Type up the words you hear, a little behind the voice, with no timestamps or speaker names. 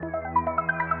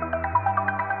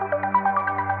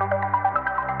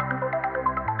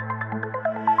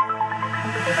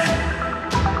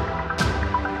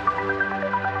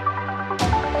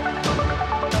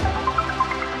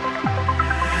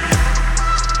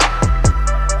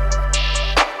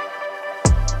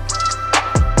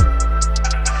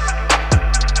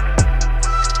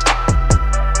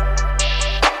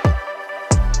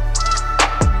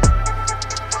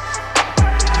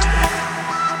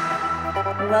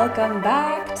Welcome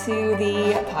back to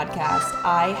the podcast.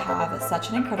 I have such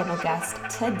an incredible guest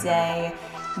today,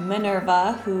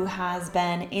 Minerva, who has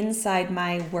been inside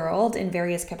my world in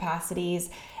various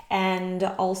capacities and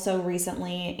also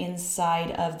recently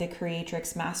inside of the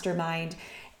Creatrix mastermind.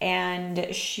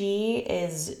 And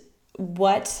she's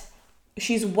what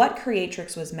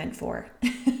Creatrix was meant for.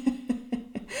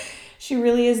 She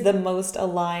really is the most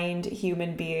aligned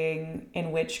human being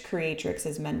in which Creatrix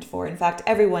is meant for. In fact,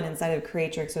 everyone inside of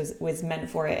Creatrix was meant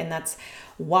for it. And that's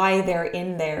why they're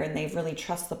in there and they really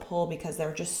trust the pull, because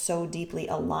they're just so deeply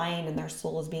aligned and their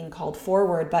soul is being called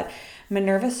forward. But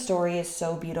Minerva's story is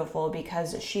so beautiful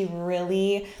because she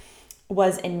really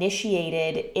was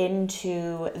initiated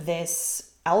into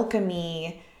this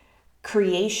alchemy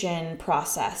creation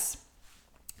process.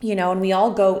 And we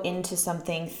all go into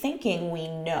something thinking we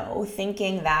know,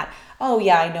 thinking that, oh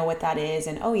yeah, I know what that is.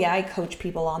 And oh yeah, I coach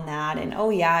people on that. And oh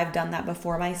yeah, I've done that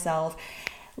before myself.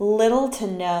 Little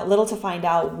to find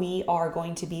out, we are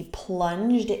going to be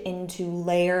plunged into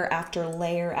layer after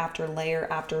layer after layer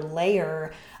after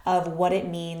layer of what it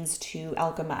means to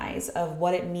alchemize, of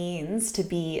what it means to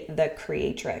be the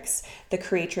creatrix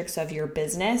of your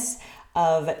business,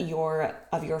 of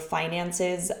your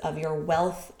finances, of your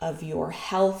wealth, of your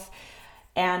health,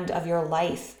 and of your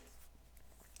life.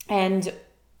 And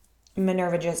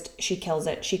Minerva she kills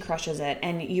it. She crushes it.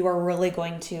 And you are really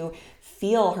going to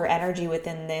feel her energy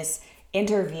within this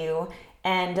interview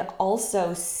and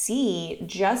also see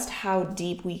just how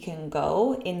deep we can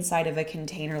go inside of a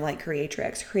container like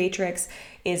Creatrix. Creatrix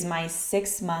is my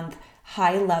 6-month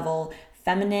high-level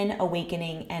feminine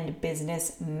awakening and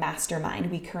business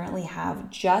mastermind. We currently have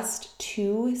just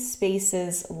 2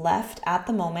 spaces left at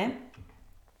the moment.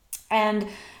 And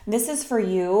this is for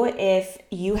you if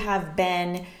you have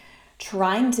been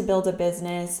trying to build a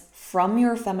business from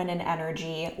your feminine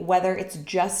energy, whether it's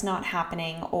just not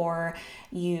happening or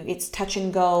it's touch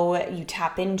and go, you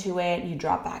tap into it, you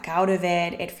drop back out of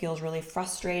it, it feels really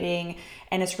frustrating,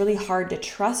 and it's really hard to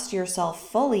trust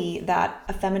yourself fully that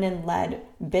a feminine-led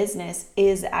business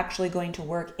is actually going to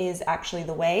work, is actually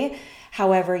the way.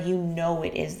 However, you know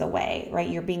it is the way, right?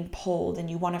 You're being pulled and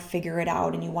you want to figure it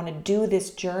out and you want to do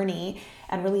this journey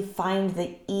and really find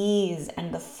the ease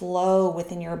and the flow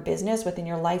within your business, within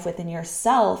your life, within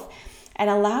yourself, and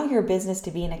allow your business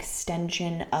to be an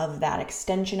extension of that,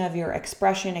 extension of your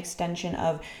expression, extension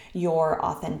of your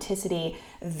authenticity.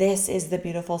 This is the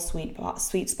beautiful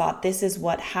sweet spot. This is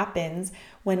what happens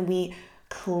when we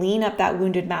clean up that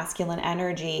wounded masculine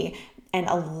energy and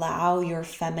allow your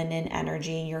feminine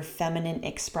energy, your feminine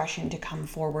expression to come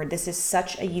forward. This is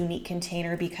such a unique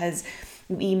container because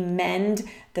we mend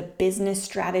the business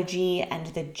strategy and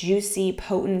the juicy,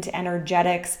 potent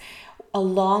energetics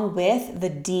along with the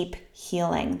deep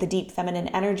healing, the deep feminine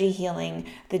energy healing,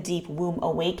 the deep womb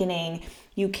awakening.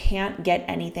 You can't get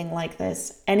anything like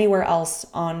this anywhere else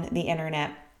on the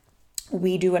internet.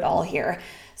 We do it all here.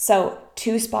 So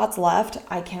 2 spots left.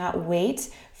 I cannot wait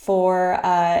for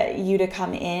you to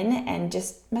come in and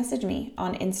just message me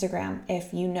on Instagram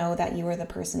if you know that you are the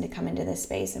person to come into this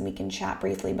space, and we can chat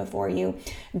briefly before you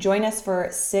join us for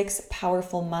 6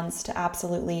 powerful months to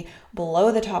absolutely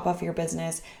blow the top off your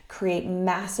business, create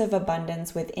massive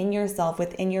abundance within yourself,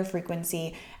 within your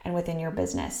frequency, and within your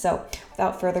business. So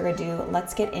without further ado,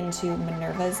 let's get into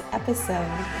Minerva's episode.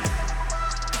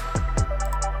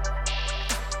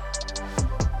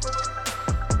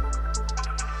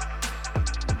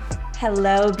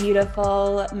 Hello,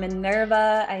 beautiful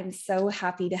Minerva. I'm so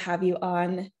happy to have you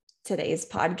on today's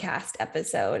podcast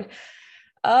episode.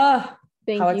 Oh,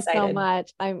 Thank you so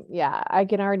much. I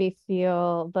can already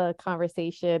feel the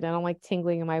conversation and I'm like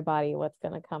tingling in my body what's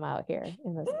going to come out here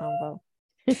in this combo.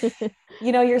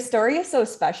 Your story is so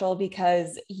special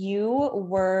because you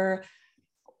were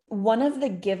one of the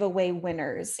giveaway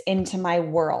winners into my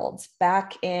world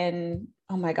back in,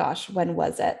 oh my gosh, when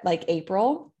was it? Like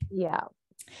April? Yeah.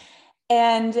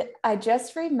 And I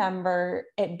just remember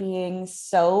it being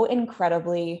so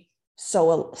incredibly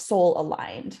soul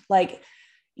aligned. Like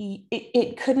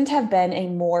it couldn't have been a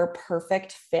more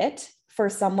perfect fit for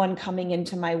someone coming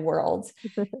into my world.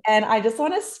 And I just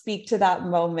want to speak to that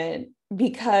moment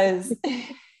because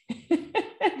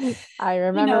I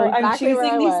remember exactly I'm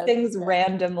choosing these was. things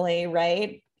randomly,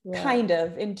 right? Yeah. Kind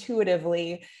of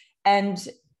intuitively. And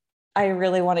I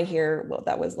really want to hear what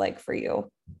that was like for you.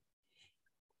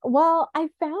 Well, I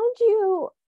found you,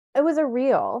 it was a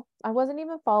reel. I wasn't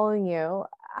even following you.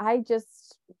 I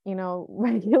just,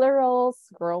 regular old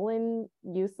scrolling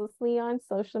uselessly on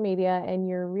social media, and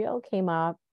your reel came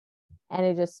up and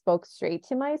it just spoke straight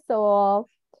to my soul.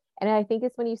 And I think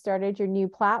it's when you started your new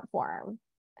platform.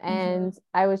 And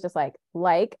I was just like,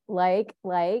 not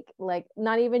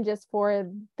even just for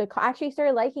I actually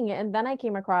started liking it. And then I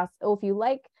came across, oh, if you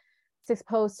like 6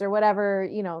 posts or whatever,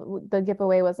 the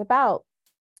giveaway was about,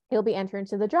 you'll be entered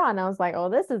into the draw. And I was like, oh,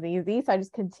 this is easy. So I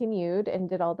just continued and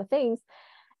did all the things.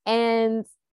 And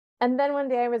then one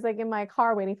day I was like in my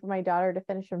car waiting for my daughter to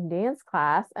finish from dance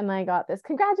class. And I got this,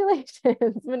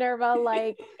 congratulations, Minerva,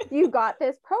 like you got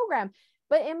this program.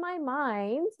 But in my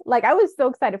mind, like I was so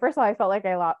excited. First of all, I felt like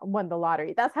I won the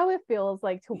lottery. That's how it feels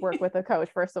like to work with a coach.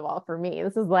 First of all, for me,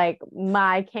 this is like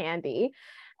my candy.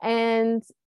 But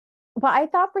I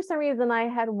thought for some reason I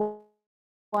had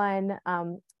won,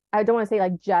 I don't want to say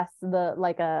like just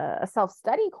a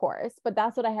self-study course, but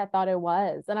that's what I had thought it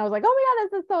was. And I was like, oh my God,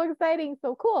 this is so exciting.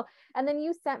 So cool. And then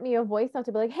you sent me a voice note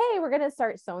to be like, hey, we're going to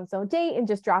start so-and-so date and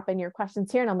just drop in your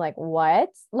questions here. And I'm like,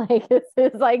 what? Like, this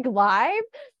is like live.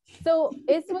 So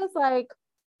it was like,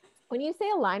 when you say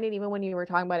aligned, and even when you were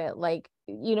talking about it, like,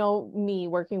 me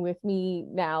working with me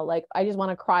now, like, I just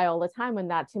want to cry all the time when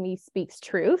that to me speaks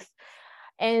truth.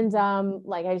 And,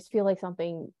 like, I just feel like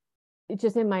something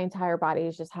just in my entire body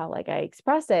is just how like I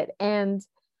express it. And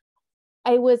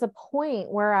it was a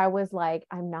point where I was like,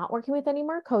 I'm not working with any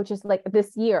more coaches. Like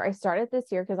this year, I started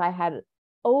this year because I had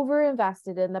over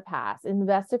invested in the past,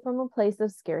 invested from a place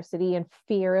of scarcity and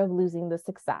fear of losing the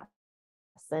success.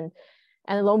 And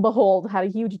lo and behold, had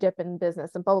a huge dip in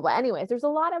business and blah, blah, blah. Anyways, there's a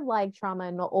lot of like trauma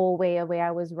in the old way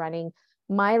I was running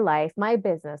my life, my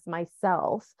business,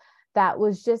 myself, that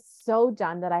was just so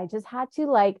done that I just had to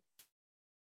like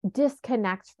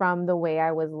disconnect from the way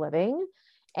I was living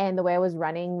and the way I was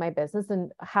running my business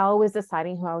and how I was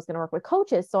deciding who I was going to work with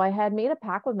coaches. So I had made a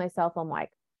pact with myself. I'm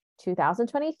like,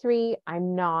 2023,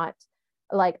 I'm not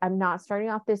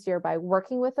starting off this year by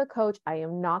working with a coach. I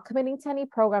am not committing to any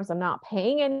programs. I'm not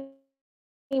paying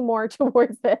any more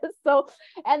towards this. So,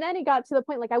 and then it got to the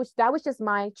point, like that was just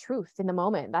my truth in the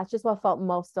moment. That's just what felt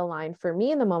most aligned for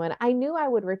me in the moment. I knew I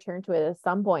would return to it at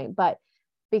some point, but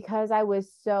because I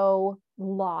was so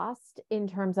lost in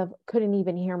terms of couldn't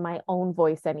even hear my own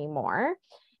voice anymore.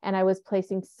 And I was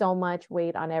placing so much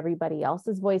weight on everybody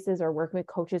else's voices or working with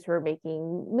coaches who were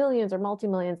making millions or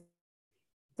multi-millions.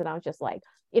 And I was just like,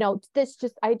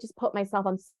 I just put myself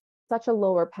on such a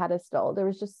lower pedestal. There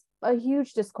was just a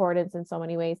huge discordance in so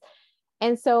many ways.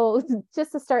 And so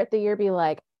just to start the year, be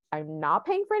like, I'm not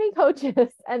paying for any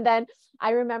coaches. And then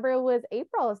I remember it was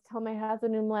April. I was telling my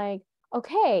husband, I'm like,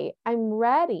 okay, I'm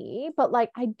ready, but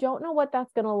like, I don't know what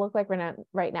that's going to look like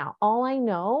right now. All I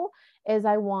know is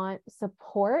I want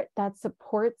support that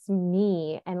supports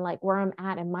me and like where I'm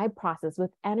at in my process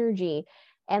with energy.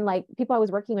 And like people I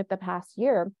was working with the past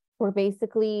year were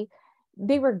basically,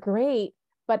 they were great,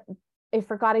 but I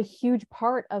forgot a huge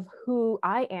part of who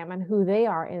I am and who they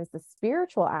are is the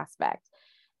spiritual aspect.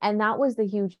 And that was the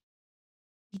huge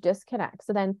disconnect.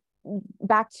 So then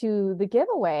back to the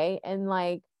giveaway and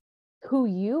like, who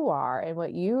you are and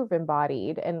what you've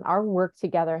embodied, and our work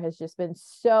together has just been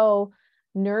so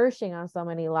nourishing on so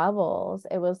many levels.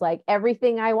 It was like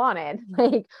everything I wanted.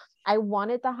 Like I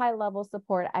wanted the high level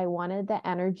support. I wanted the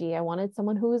energy. I wanted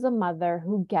someone who is a mother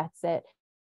who gets it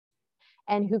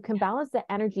and who can balance the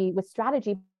energy with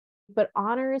strategy, but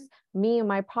honors me and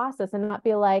my process and not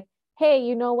be like, hey,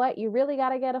 you know what? You really got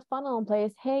to get a funnel in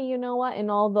place. Hey, you know what? And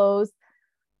all those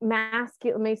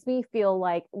masculine makes me feel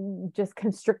like just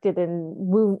constricted and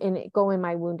go in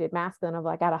my wounded masculine of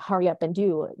like, I gotta hurry up and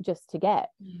do just to get.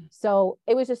 So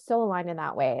it was just so aligned in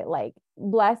that way, like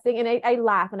blessing. And I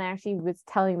laugh. And I actually was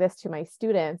telling this to my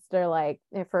students. They're like,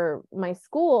 for my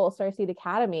school, Starseed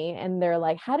Academy, and they're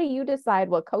like, how do you decide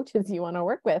what coaches you want to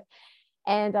work with?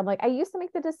 And I'm like, I used to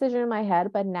make the decision in my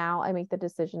head, but now I make the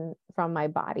decision from my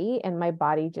body, and my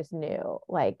body just knew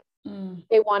like,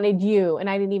 they wanted you and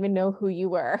I didn't even know who you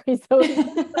were. So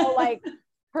like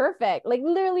perfect, like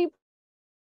literally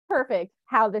perfect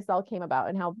how this all came about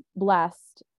and how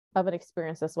blessed of an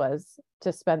experience this was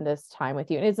to spend this time with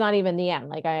you. And it's not even the end.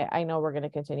 Like I know we're going to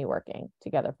continue working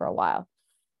together for a while.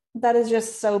 That is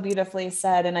just so beautifully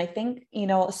said. And I think,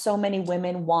 so many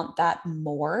women want that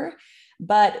more,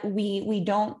 but we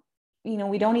don't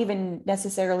even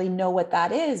necessarily know what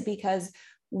that is, because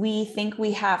we think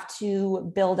we have to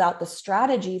build out the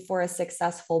strategy for a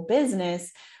successful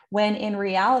business, when in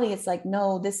reality, it's like,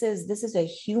 no, this is a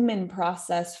human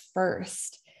process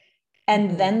first.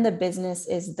 And then the business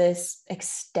is this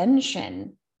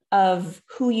extension of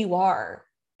who you are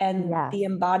and the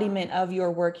embodiment of your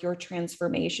work, your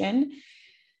transformation.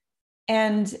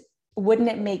 And wouldn't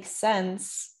it make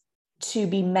sense to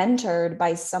be mentored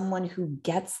by someone who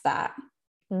gets that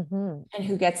and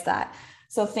who gets that?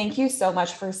 So thank you so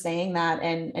much for saying that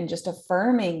and just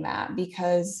affirming that,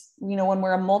 because, when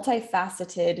we're a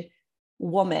multifaceted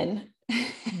woman,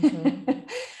 Mm-hmm.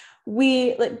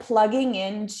 we like plugging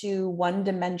into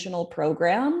one-dimensional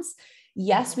programs.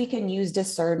 Yes, we can use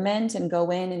discernment and go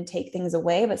in and take things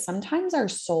away, but sometimes our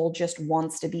soul just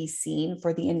wants to be seen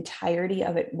for the entirety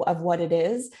of it, of what it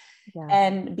is, Yeah,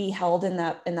 and be held in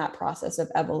that process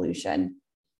of evolution.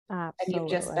 And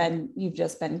absolutely. you've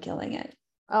just been killing it.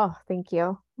 Oh, thank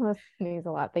you. That means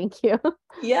a lot. Thank you.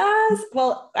 Yes.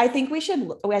 Well, I think we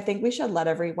should let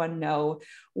everyone know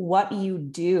what you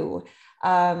do.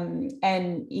 And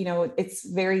it's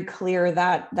very clear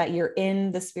that you're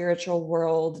in the spiritual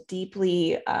world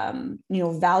deeply,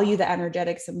 value the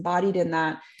energetics embodied in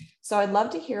that. So I'd love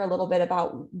to hear a little bit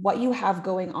about what you have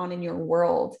going on in your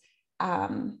world,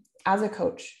 as a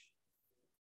coach.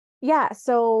 Yeah,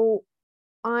 so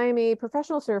I'm a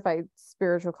professional certified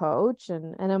spiritual coach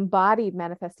and an embodied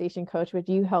manifestation coach, which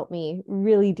you helped me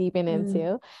really deepen Mm,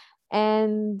 into.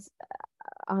 And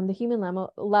on the human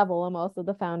level, I'm also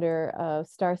the founder of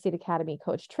Starseed Academy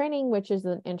Coach Training, which is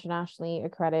an internationally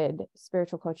accredited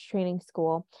spiritual coach training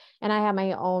school. And I have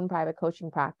my own private coaching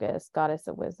practice, Goddess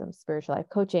of Wisdom Spiritual Life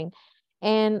Coaching.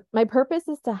 And my purpose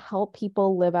is to help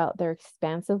people live out their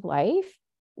expansive life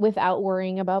without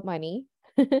worrying about money.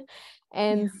 yeah.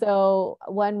 And so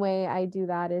one way I do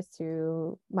that is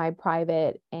through my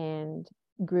private and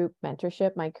group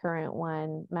mentorship. My current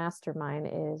one, mastermind,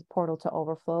 is Portal to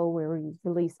Overflow, where we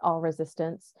release all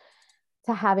resistance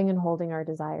to having and holding our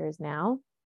desires now.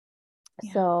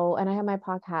 Yeah. So, and I have my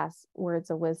podcast, Words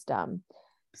of Wisdom.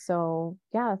 So,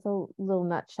 yeah, it's a little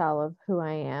nutshell of who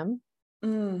I am.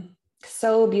 Mm,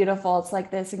 so beautiful. It's like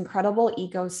this incredible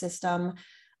ecosystem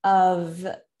of,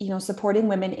 supporting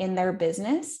women in their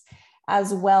business,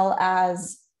 as well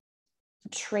as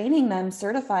training them,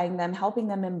 certifying them, helping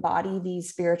them embody these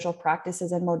spiritual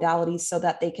practices and modalities so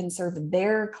that they can serve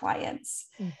their clients.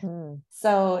 Mm-hmm.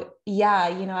 So yeah,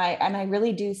 I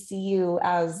really do see you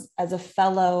as a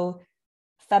fellow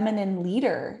feminine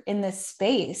leader in this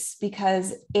space,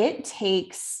 because it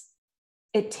takes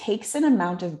an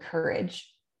amount of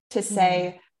courage to Mm-hmm.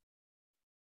 say,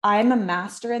 I'm a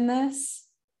master in this.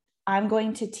 I'm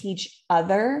going to teach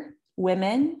other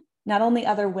women, not only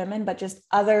other women, but just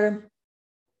other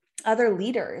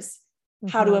leaders,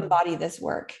 how to Mm-hmm. embody this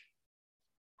work.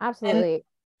 And Absolutely.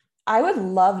 I would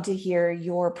love to hear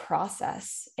your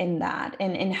process in that,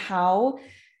 and how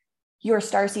your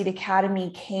Starseed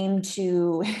Academy came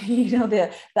to,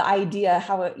 the idea,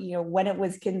 how it, when it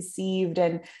was conceived,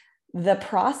 and the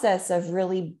process of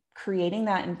really creating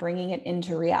that and bringing it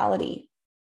into reality.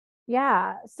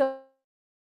 Yeah. So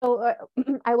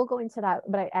I will go into that,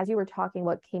 but as you were talking,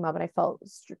 what came up, and I felt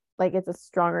like it's a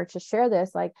stronger to share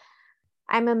this. Like,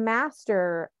 I'm a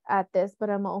master at this,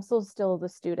 but I'm also still the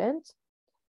student.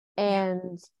 Yeah.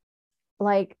 And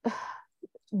like,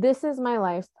 this is my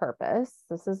life's purpose.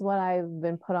 This is what I've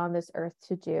been put on this earth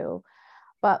to do.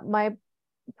 But my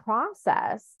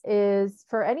process is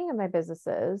for any of my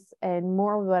businesses, and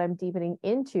more of what I'm deepening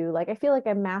into. Like, I feel like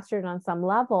I'm mastered on some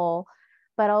level,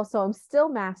 but also I'm still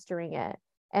mastering it.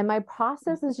 And my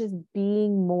process is just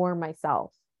being more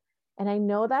myself. And I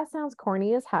know that sounds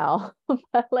corny as hell,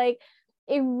 but like,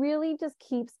 it really just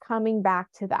keeps coming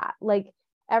back to that. Like,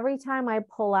 every time I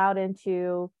pull out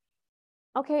into,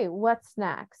 okay, what's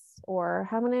next? Or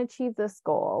how am I going to achieve this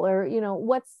goal? Or,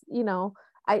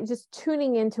 I just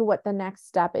tuning into what the next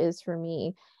step is for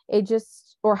me.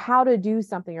 Or how to do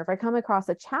something. Or if I come across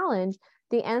a challenge,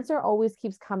 the answer always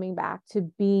keeps coming back to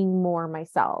being more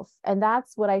myself. And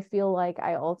that's what I feel like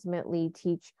I ultimately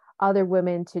teach other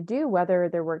women to do, whether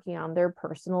they're working on their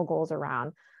personal goals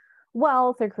around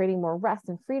wealth, or creating more rest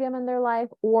and freedom in their life,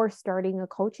 or starting a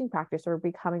coaching practice or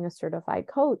becoming a certified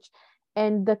coach.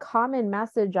 And the common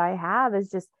message I have is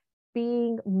just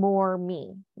being more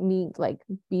me, like,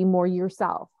 be more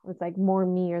yourself. It's like more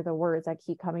me are the words that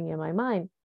keep coming in my mind.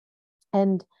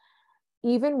 And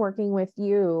even working with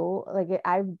you, like,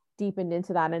 I've deepened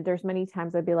into that. And there's many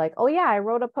times I'd be like, oh yeah, I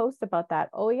wrote a post about that.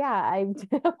 Oh yeah, I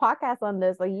did a podcast on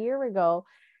this a year ago.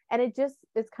 And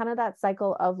it's kind of that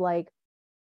cycle of like,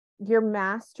 you're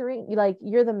mastering, like,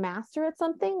 you're the master at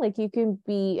something, like you can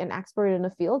be an expert in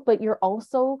a field, but you're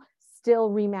also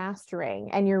still remastering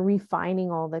and you're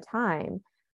refining all the time.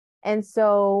 And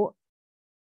so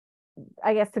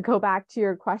I guess to go back to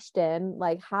your question,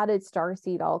 like, how did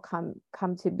Starseed all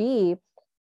come to be?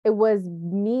 It was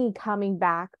me coming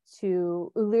back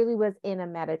to, literally was in a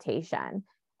meditation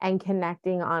and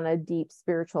connecting on a deep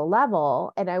spiritual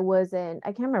level. And I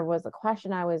can't remember what was the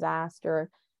question I was asked,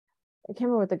 or I can't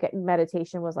remember what the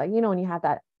meditation was like, when you have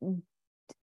that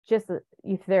just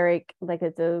euphoric, like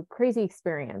it's a crazy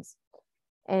experience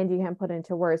and you can't put it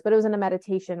into words. But it was in a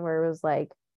meditation where it was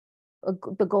like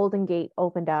the golden gate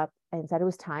opened up and said it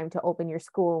was time to open your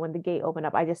school. When the gate opened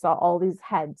up, I just saw all these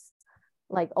heads,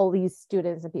 like all these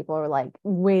students and people were like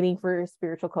waiting for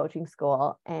spiritual coaching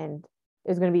school, and it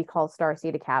was going to be called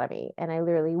Starseed Academy. And I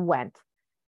literally went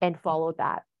and followed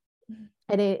that.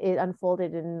 And it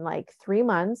unfolded in like 3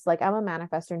 months. Like I'm a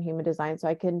manifestor in human design, so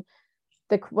I can,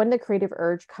 when the creative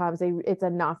urge comes, it's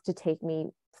enough to take me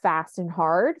fast and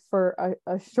hard for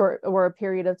a short or a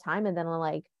period of time, and then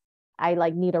I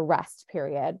like need a rest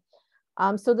period.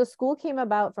 So the school came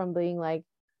about from being like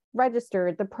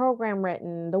registered, the program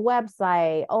written, the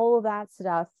website, all of that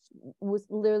stuff was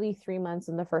literally 3 months.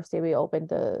 And the first day we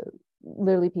opened,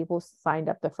 literally people signed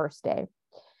up the first day.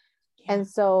 Yeah. And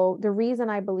so the reason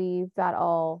I believe that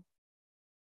all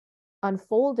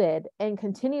unfolded and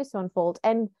continues to unfold,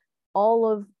 and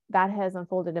all of that has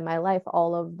unfolded in my life,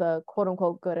 all of the quote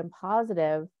unquote good and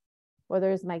positive,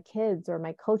 whether it's my kids or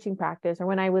my coaching practice, or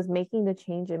when I was making the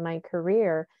change in my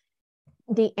career,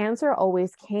 the answer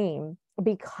always came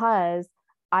because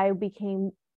I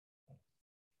became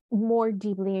more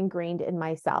deeply ingrained in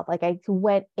myself. Like I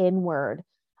went inward.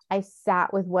 I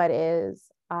sat with what is.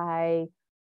 I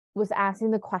was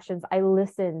asking the questions. I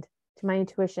listened to my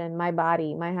intuition, my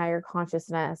body, my higher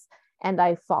consciousness, and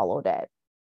I followed it.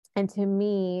 And to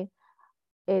me,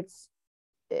 it's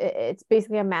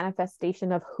basically a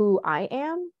manifestation of who I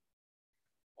am.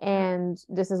 And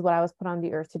this is what I was put on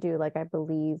the earth to do. Like I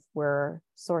believe we're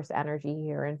source energy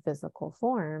here in physical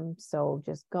form. So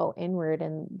just go inward,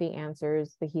 and the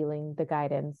answers, the healing, the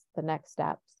guidance, the next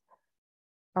steps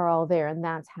are all there. And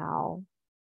that's how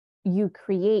you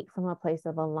create from a place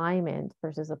of alignment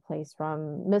versus a place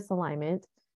from misalignment,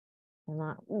 and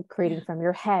not creating from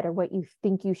your head or what you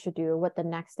think you should do or what the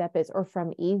next step is, or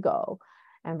from ego,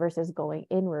 and versus going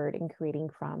inward and creating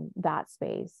from that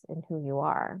space and who you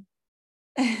are.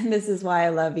 This is why I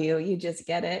love you. You just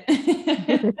get it.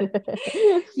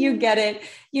 You get it,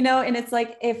 and it's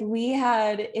like, if we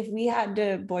had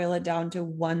to boil it down to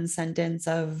one sentence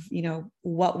of,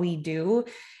 what we do,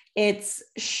 it's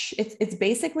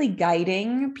basically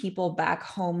guiding people back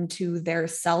home to their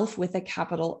self with a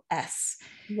capital S.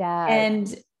 Yeah.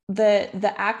 And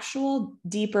the actual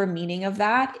deeper meaning of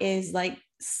that is like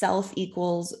self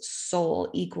equals soul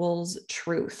equals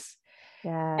truth.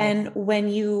 Yes. And when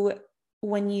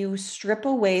you strip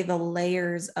away the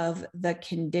layers of the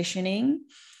conditioning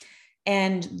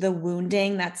and the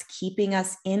wounding that's keeping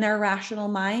us in our rational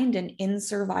mind and in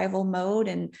survival mode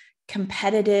and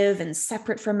competitive and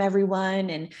separate from everyone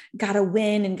and gotta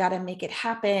win and gotta make it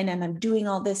happen, and I'm doing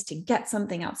all this to get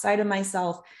something outside of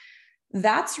myself,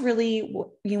 that's really,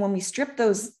 when we strip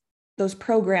those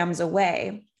programs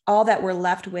away, all that we're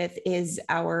left with is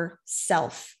our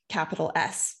self, capital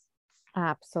S.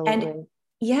 Absolutely. And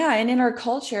yeah. And in our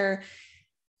culture,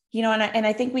 and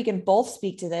I think we can both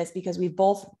speak to this because we've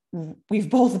both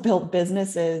built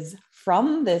businesses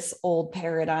from this old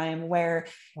paradigm where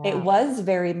it was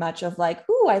very much of like,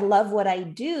 ooh, I love what I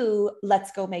do.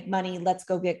 Let's go make money. Let's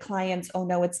go get clients. Oh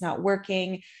no, it's not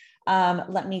working.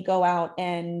 Let me go out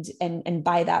and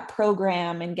buy that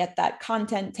program and get that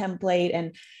content template.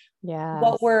 And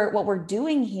what we're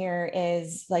doing here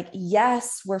is like,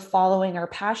 yes, we're following our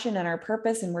passion and our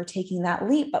purpose and we're taking that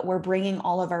leap, but we're bringing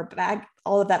all of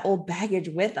that old baggage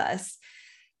with us,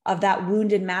 of that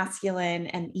wounded masculine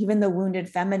and even the wounded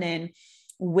feminine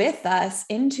with us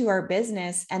into our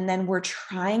business. And then we're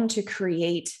trying to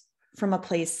create from a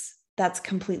place that's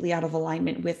completely out of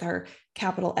alignment with our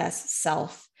capital S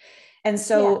self. And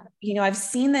so, I've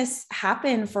seen this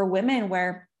happen for women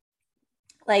where,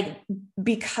 like,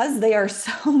 because they are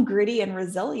so gritty and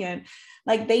resilient,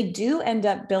 like they do end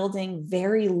up building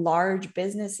very large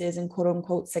businesses and quote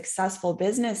unquote successful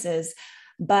businesses,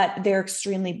 but they're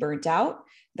extremely burnt out.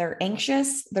 They're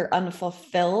anxious, they're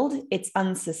unfulfilled, it's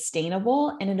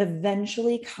unsustainable, and it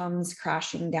eventually comes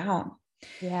crashing down.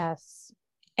 Yes.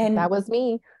 And that was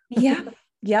me. Yeah.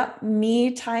 Yep.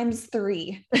 Me times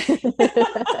 3.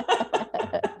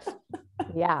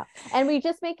 Yeah. And we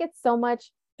just make it so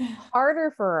much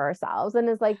harder for ourselves. And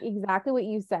it's like exactly what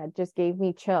you said just gave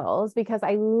me chills, because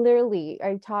I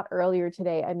taught earlier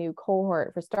today a new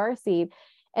cohort for Starseed.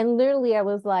 And literally I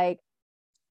was like,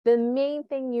 the main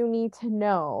thing you need to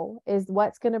know is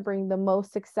what's going to bring the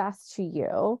most success to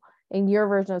you. And your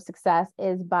version of success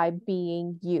is by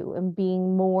being you and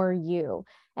being more you.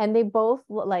 And they both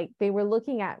they were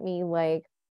looking at me like,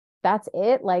 that's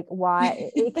it? Like,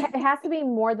 why? It has to be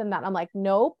more than that. I'm like,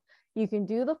 nope. You can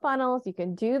do the funnels, you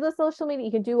can do the social media,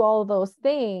 you can do all of those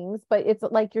things, but it's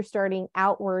like you're starting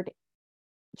outward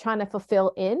trying to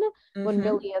fulfill in, when Mm-hmm.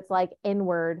 really it's like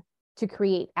inward to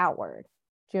create outward.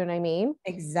 Do you know what I mean?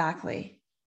 Exactly.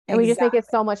 And we just make it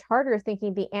Exactly. so much harder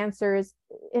thinking the answers.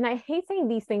 And I hate saying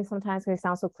these things sometimes because they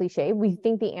sound so cliche. We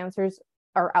think the answers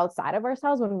are outside of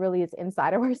ourselves when really it's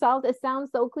inside of ourselves. It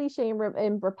sounds so cliche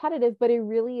and repetitive, but it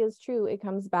really is true. It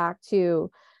comes back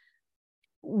to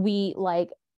we like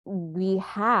we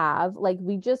have like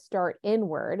we just start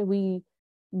inward. We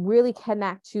really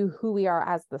connect to who we are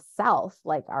as the self,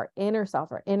 like our inner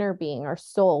self, our inner being, our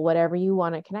soul, whatever you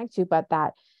want to connect to, but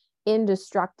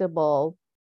indestructible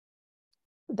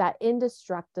that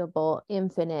indestructible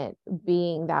infinite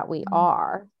being that we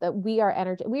are, that we are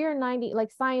energy, we are 90, like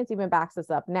science even backs us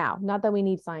up now, not that we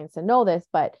need science to know this,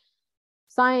 but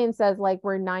science says like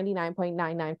we're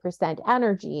 99.99%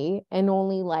 energy and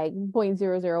only like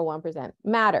 0.001%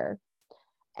 matter.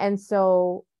 And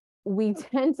so we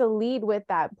tend to lead with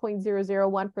that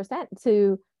 0.001%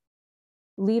 to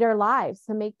lead our lives,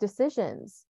 to make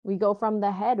decisions. We go from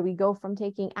the head, we go from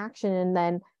taking action, and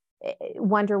then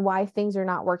wonder why things are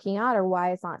not working out or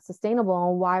why it's not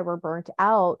sustainable and why we're burnt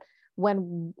out.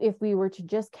 When if we were to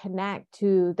just connect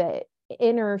to the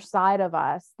inner side of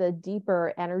us, the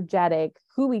deeper energetic,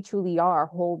 who we truly are,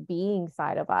 whole being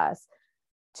side of us,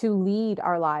 to lead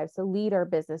our lives, to lead our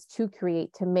business, to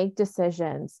create, to make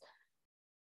decisions,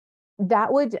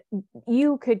 that would,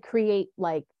 you could create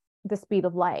like the speed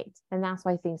of light. And that's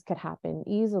why things could happen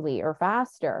easily or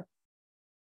faster.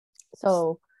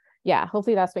 So yeah,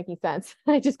 hopefully that's making sense.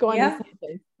 I just go on these Yeah.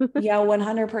 tangents. Yeah,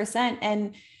 100%.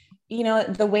 And,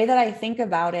 the way that I think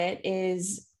about it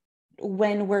is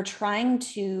when we're trying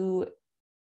to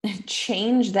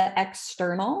change the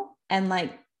external and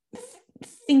like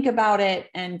think about it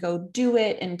and go do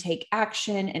it and take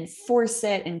action and force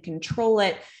it and control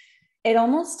it, it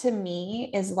almost to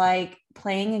me is like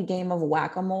playing a game of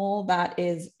whack-a-mole that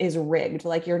is rigged.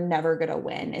 Like you're never going to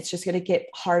win. It's just going to get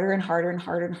harder and harder and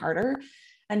harder and harder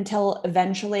until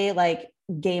eventually like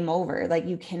game over. Like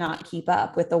you cannot keep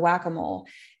up with the whack-a-mole,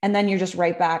 and then you're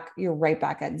right back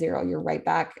at zero. You're right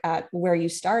back at where you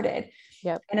started.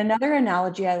 Yep. And another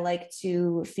analogy I like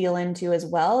to feel into as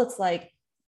well, it's like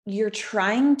you're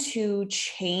trying to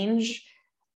change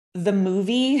the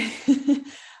movie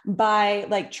by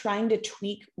like trying to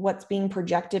tweak what's being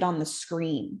projected on the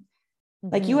screen.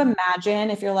 Like you Mm-hmm.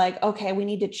 imagine if you're like, okay, we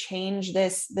need to change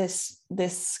this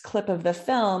clip of the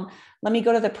film. Let me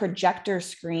go to the projector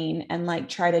screen and like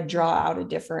try to draw out a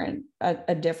different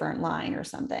line or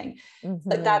something. Like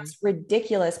Mm-hmm. that's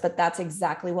ridiculous, but that's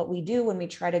exactly what we do when we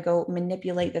try to go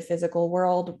manipulate the physical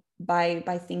world by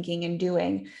thinking and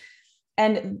doing.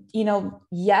 And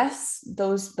yes,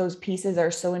 those pieces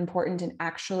are so important in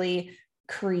actually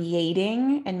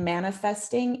creating and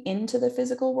manifesting into the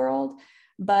physical world.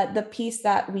 But the piece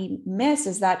that we miss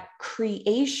is that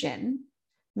creation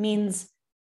means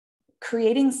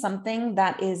creating something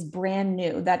that is brand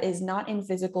new, that is not in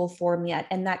physical form yet,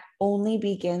 and that only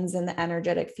begins in the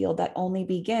energetic field, that only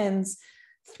begins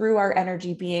through our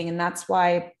energy being. And that's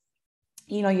why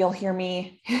you'll hear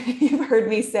me, you've heard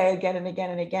me say again and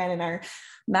again and again in our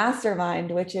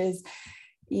mastermind, which is,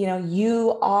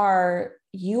 you are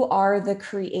the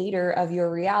creator of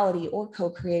your reality or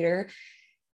co-creator.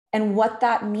 And what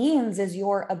that means is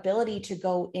your ability to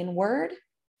go inward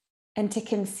and to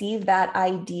conceive that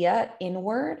idea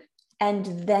inward and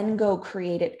then go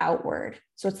create it outward.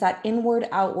 So it's that inward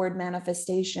outward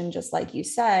manifestation, just like you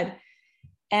said.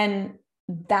 And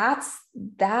that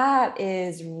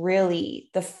is really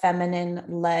the feminine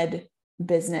led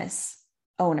business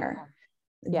owner.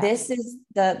 Yes. This is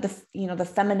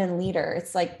the feminine leader.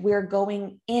 It's like we're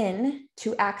going in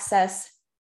to access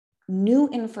new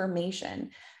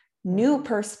information, new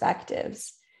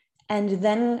perspectives, and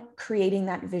then creating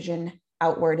that vision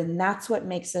outward. And that's what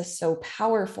makes us so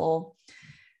powerful.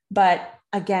 But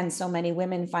again, so many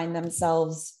women find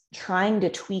themselves trying to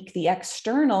tweak the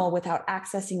external without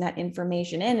accessing that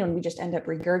information in, and we just end up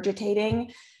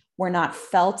regurgitating. We're not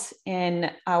felt in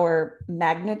our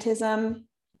magnetism.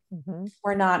 Mm-hmm.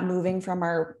 We're not moving from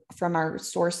our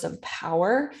source of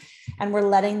power, and we're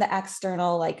letting the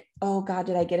external, like, oh God,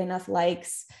 did I get enough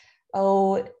likes?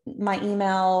 Oh, my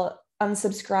email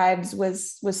unsubscribes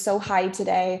was so high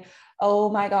today. Oh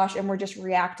my gosh. And we're just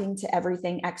reacting to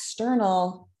everything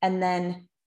external, and then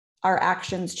our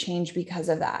actions change because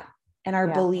of that, and our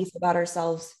Yeah. belief about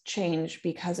ourselves change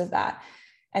because of that,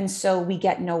 and so we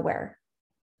get nowhere.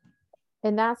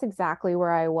 And that's exactly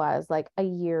where I was like a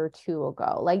year or two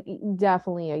ago, like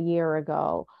definitely a year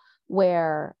ago,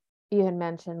 where you had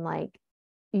mentioned like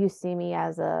you see me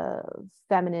as a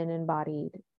feminine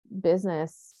embodied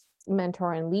business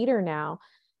mentor and leader now.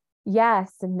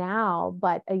 Yes, now,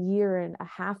 but a year and a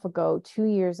half ago, 2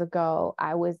 years ago,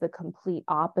 I was the complete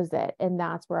opposite. And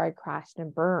that's where I crashed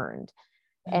and burned.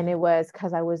 And it was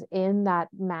because I was in that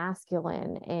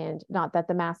masculine, and not that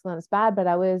the masculine is bad, but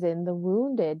I was in the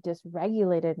wounded,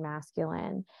 dysregulated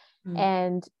masculine. Mm.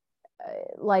 And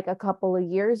like a couple of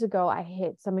years ago, I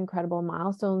hit some incredible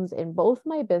milestones in both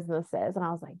my businesses. And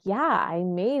I was like, yeah, I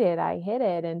made it. I hit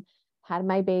it and had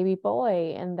my baby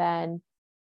boy. And then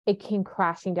it came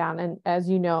crashing down. And as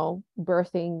you know,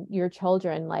 birthing your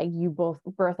children, like you both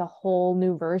birth a whole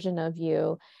new version of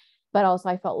you. But also,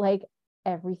 I felt like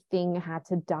everything had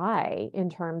to die in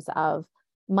terms of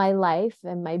my life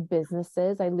and my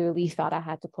businesses. I literally thought I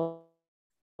had to close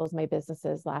my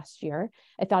businesses last year.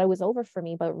 I thought it was over for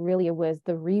me, but really it was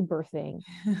the rebirthing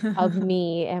of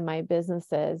me and my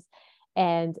businesses.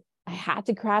 And I had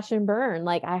to crash and burn.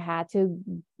 Like I had to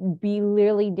be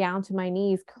literally down to my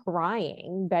knees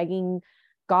crying, begging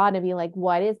God to be like,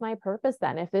 what is my purpose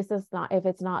then? If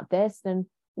it's not this, then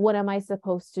what am I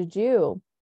supposed to do?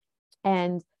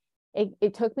 And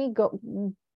it took me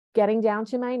getting down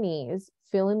to my knees,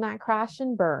 feeling that crash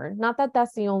and burn. Not that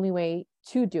that's the only way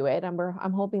to do it.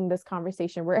 I'm hoping this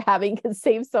conversation we're having can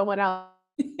save someone else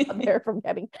there from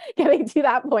getting to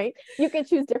that point. You can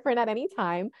choose different at any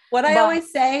time. What I But always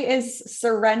say is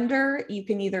surrender. You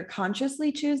can either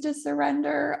consciously choose to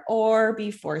surrender or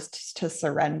be forced to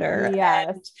surrender. yes,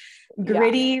 And yeah.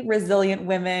 gritty, resilient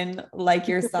women like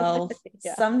yourself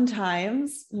Yeah.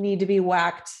 sometimes need to be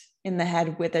whacked in the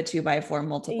head with a 2x4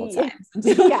 multiple Yeah, times.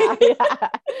 yeah, yeah.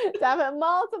 Definitely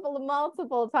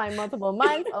multiple time, multiple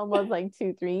months, almost like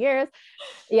 2-3 years.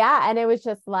 Yeah. And it was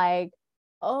just like,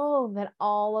 oh, then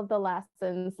all of the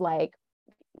lessons, like,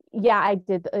 yeah, I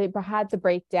had to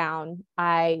break down.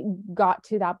 I got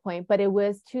to that point, but it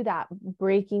was to that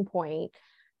breaking point,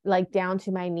 like down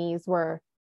to my knees where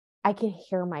I could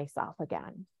hear myself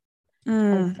again.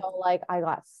 And Mm. so like I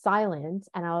got silent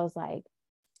and I was like,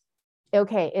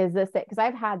 okay, is this it? Because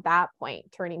I've had that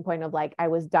turning point of like I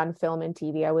was done film and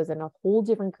TV. I was in a whole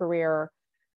different career.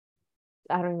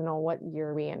 I don't even know what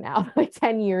year we're in now, like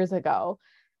 10 years ago.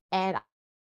 And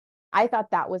I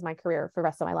thought that was my career for the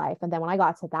rest of my life. And then when I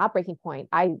got to that breaking point,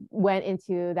 I went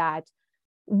into that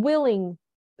willingly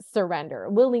surrender,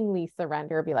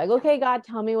 be like, okay, God,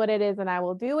 tell me what it is and I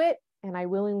will do it. And I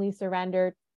willingly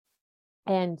surrendered.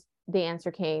 And the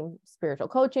answer came spiritual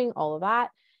coaching, all of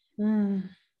that. Mm.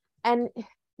 And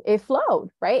it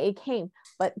flowed, right? It came.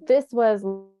 But this was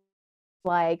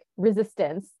like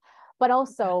resistance, but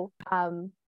also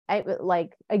I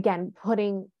like again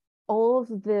putting all of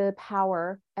the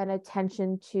power and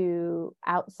attention to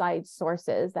outside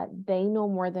sources that they know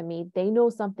more than me. They know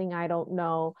something I don't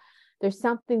know. There's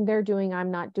something they're doing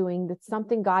I'm not doing. That's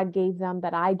something God gave them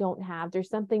that I don't have. There's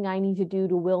something I need to do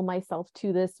to will myself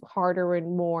to this harder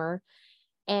and more.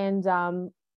 And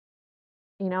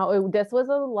this was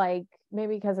a like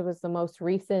maybe because it was the most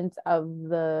recent of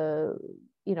the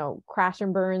crash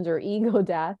and burns or ego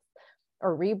death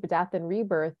or death and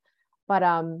rebirth. But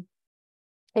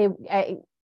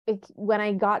when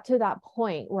I got to that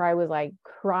point where I was like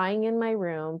crying in my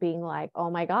room, being like, oh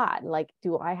my God, like,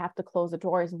 do I have to close the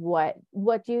doors? What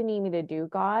do you need me to do,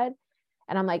 God?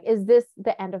 And I'm like, is this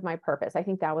the end of my purpose? I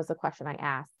think that was the question I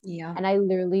asked. Yeah. And I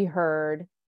literally heard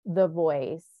the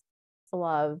voice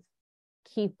of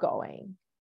keep going,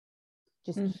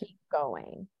 just keep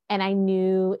going. And I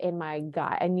knew in my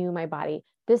gut, I knew my body,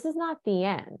 this is not the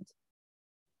end.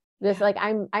 This like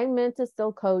I'm meant to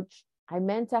still coach. I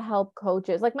meant to help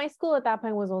coaches. Like my school at that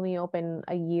point was only open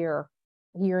a year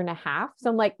and a half. So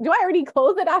I'm like, do I already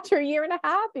close it after a year and a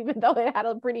half, even though it had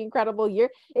a pretty incredible year?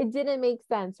 It didn't make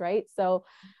sense, right? So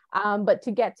but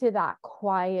to get to that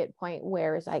quiet point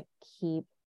where it's like keep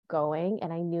going,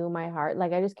 and I knew my heart,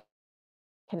 like I just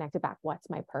connected back, what's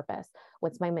my purpose,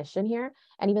 what's my mission here?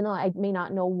 And even though I may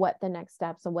not know what the next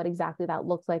steps and what exactly that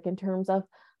looks like in terms of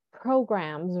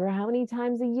programs or how many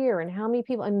times a year and how many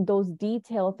people and those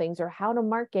detail things or how to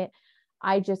market,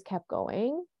 I just kept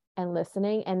going and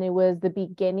listening. And it was the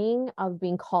beginning of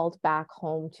being called back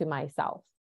home to myself,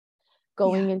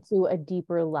 going into a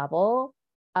deeper level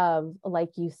of,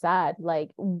 like you said,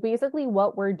 like basically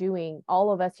what we're doing,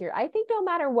 all of us here. I think no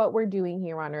matter what we're doing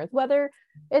here on earth, whether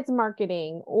it's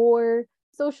marketing or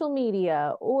social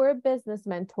media or a business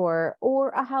mentor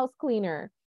or a house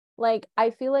cleaner, like I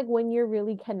feel like when you're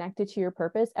really connected to your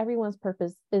purpose, everyone's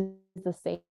purpose is the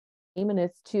same, and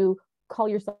it's to call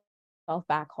yourself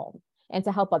back home and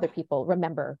to help other people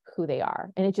remember who they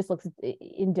are. And it just looks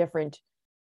in different,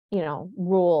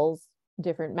 roles,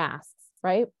 different masks,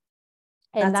 right?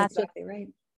 And That's that's exactly right.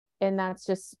 and that's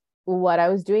just what I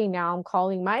was doing now, I'm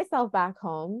calling myself back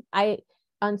home.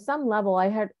 On some level, I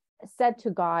had said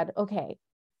to God, okay,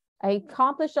 I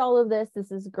accomplished all of this.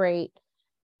 This is great.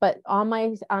 But on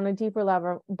a deeper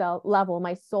level,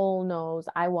 my soul knows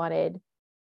I wanted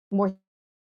more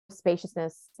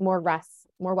spaciousness, more rest,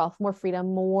 more wealth, more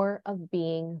freedom, more of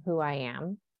being who I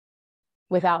am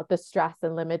without the stress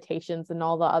and limitations and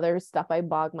all the other stuff I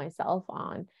bog myself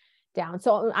on down.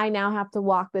 So I now have to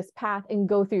walk this path and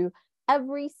go through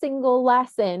every single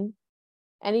lesson.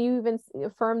 And you even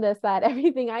affirm this, that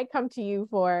everything I come to you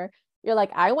for, you're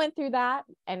like, I went through that.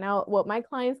 And now what my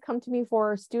clients come to me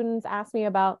for, students ask me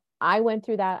about, I went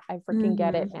through that. I freaking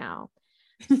get it now.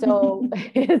 So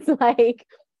it's like,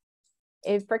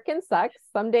 it freaking sucks.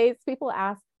 Some days people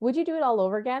ask, would you do it all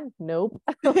over again? Nope.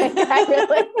 Like,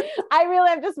 I really,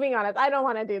 I'm just being honest. I don't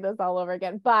want to do this all over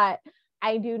again, but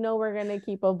I do know we're going to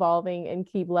keep evolving and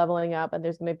keep leveling up, and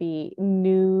there's going to be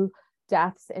new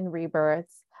deaths and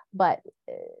rebirths. But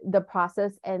the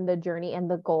process and the journey and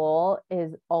the goal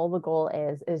is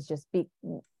just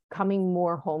becoming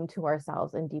more home to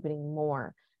ourselves and deepening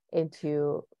more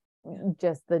into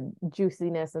just the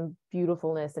juiciness and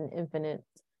beautifulness and infinite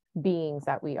beings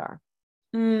that we are.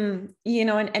 You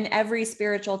know, and every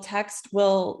spiritual text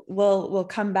will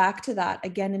come back to that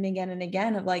again and again and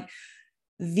again, of like,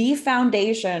 the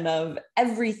foundation of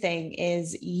everything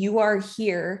is you are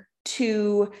here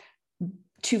to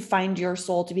find your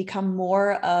soul, to become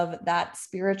more of that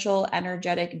spiritual,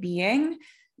 energetic being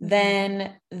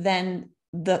than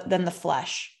the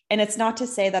flesh. And it's not to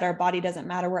say that our body doesn't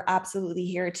matter. We're absolutely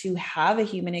here to have a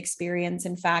human experience.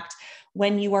 In fact,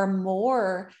 when you are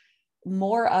more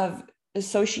of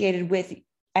associated with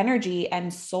energy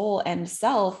and soul and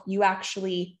self, you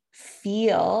actually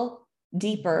feel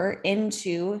deeper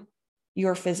into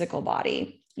your physical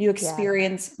body. You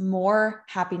experience more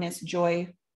happiness,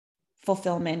 joy,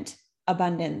 fulfillment,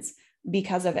 abundance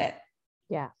because of it.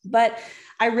 Yeah. But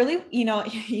I really, you know,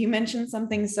 you mentioned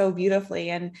something so beautifully,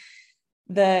 and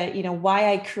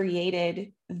why I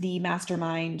created the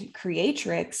mastermind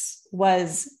Creatrix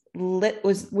was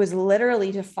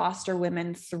literally to foster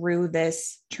women through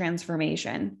this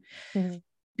transformation.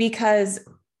 Because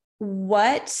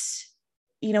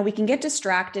we can get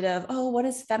distracted of, oh, what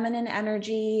is feminine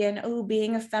energy? And, oh,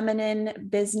 being a feminine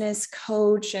business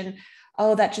coach. And,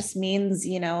 oh, that just means,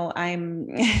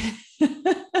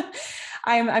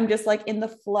 I'm just like in the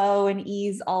flow and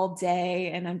ease all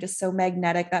day. And I'm just so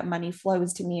magnetic that money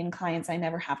flows to me and clients. I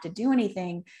never have to do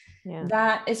anything. Yeah.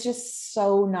 That is just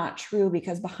so not true,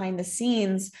 because behind the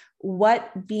scenes,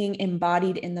 what being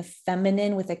embodied in the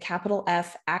feminine with a capital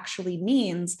F actually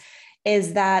means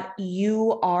is that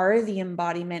you are the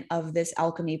embodiment of this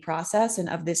alchemy process and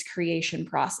of this creation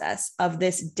process, of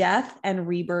this death and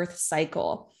rebirth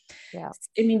cycle. Yeah.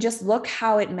 I mean, just look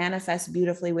how it manifests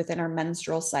beautifully within our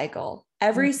menstrual cycle.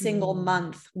 Every single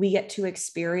month we get to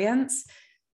experience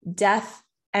death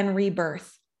and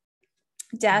rebirth,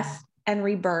 and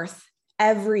rebirth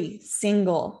every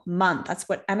single month. That's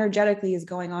what energetically is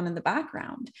going on in the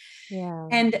background. Yeah.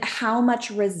 And how much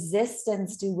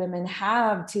resistance do women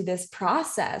have to this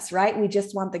process, right? We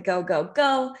just want the go, go,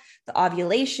 go, the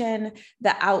ovulation,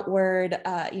 the outward,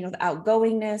 the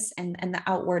outgoingness and the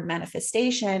outward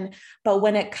manifestation. But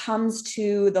when it comes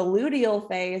to the luteal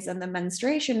phase and the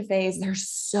menstruation phase, there's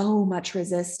so much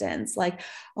resistance. Like,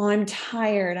 oh, I'm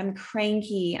tired, I'm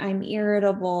cranky, I'm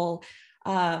irritable.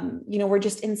 We're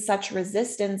just in such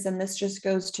resistance. And this just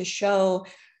goes to show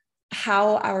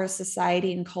how our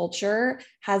society and culture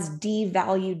has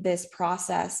devalued this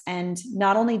process, and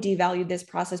not only devalued this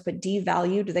process, but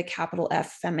devalued the capital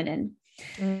F feminine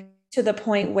to the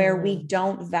point where we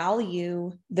don't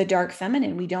value the dark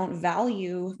feminine. We don't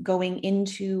value going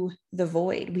into the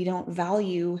void. We don't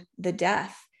value the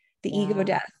death, the ego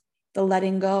death, the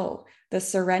letting go, the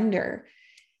surrender.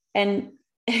 And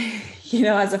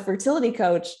as a fertility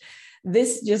coach,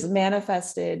 this just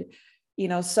manifested,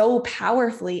 so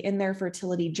powerfully in their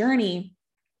fertility journey.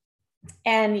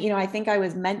 And, I think I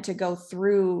was meant to go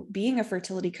through being a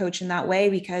fertility coach in that way,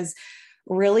 because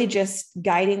really just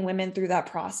guiding women through that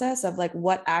process of like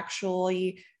what it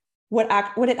actually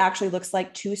looks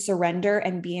like to surrender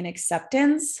and be in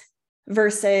acceptance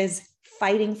versus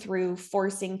fighting through,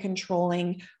 forcing,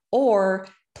 controlling, or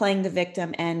playing the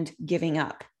victim and giving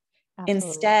up. Absolutely.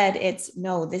 Instead, it's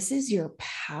no, this is your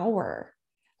power.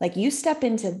 Like, you step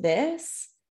into this,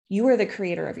 you are the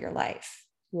creator of your life.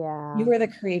 Yeah. You are the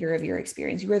creator of your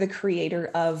experience. You are the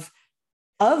creator of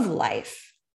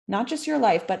life, not just your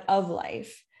life, but of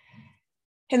life.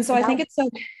 And so I think it's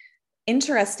so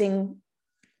interesting.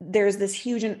 There's this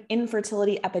huge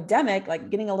infertility epidemic, like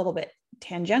getting a little bit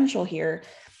tangential here,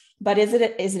 But is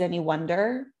it any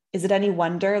wonder? Is it any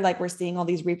wonder like we're seeing all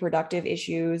these reproductive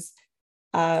issues,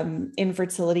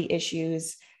 infertility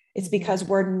issues? It's because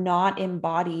we're not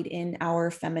embodied in our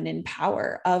feminine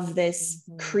power of this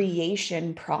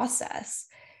creation process.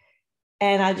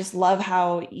 And I just love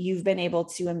how you've been able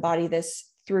to embody this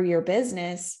through your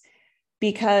business,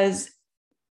 because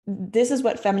this is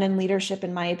what feminine leadership,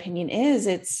 in my opinion, is.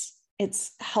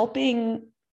 It's helping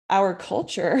our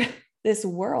culture, this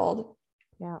world,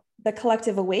 the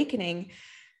collective awakening,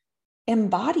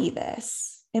 embody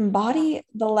this, embody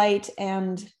the light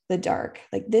and the dark.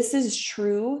 Like, this is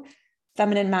true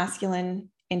feminine masculine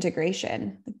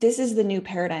integration. This is the new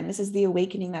paradigm. This is the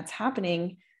awakening that's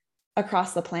happening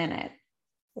across the planet.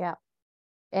 Yeah.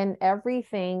 And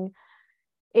everything,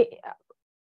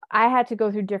 I had to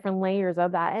go through different layers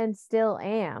of that, and still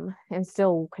am, and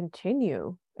still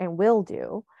continue and will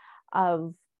do,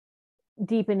 of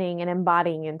deepening and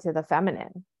embodying into the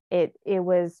feminine. It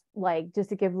was like, just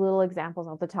to give little examples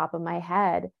off the top of my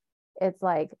head, it's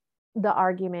like the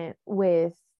argument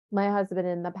with my husband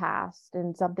in the past,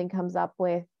 and something comes up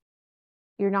with,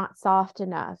 you're not soft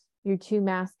enough, you're too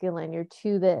masculine, you're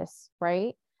too this,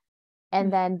 right?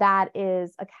 And then that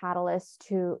is a catalyst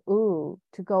to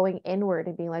going inward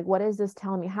and being like, what is this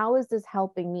telling me? How is this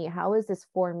helping me? How is this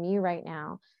for me right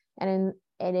now? And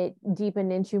it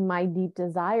deepened into my deep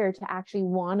desire to actually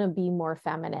want to be more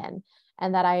feminine,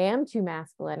 and that I am too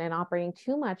masculine and operating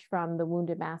too much from the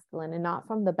wounded masculine and not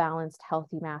from the balanced,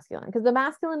 healthy masculine. Because the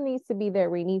masculine needs to be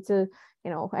there. We need to,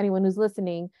 anyone who's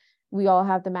listening, we all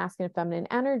have the masculine and feminine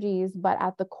energies, but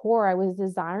at the core, I was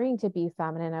desiring to be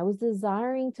feminine. I was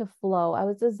desiring to flow. I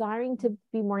was desiring to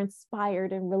be more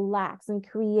inspired and relaxed and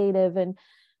creative and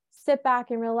sit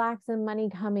back and relax, and money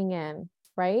coming in,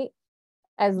 right?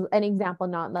 As an example,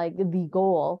 not like the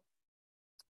goal.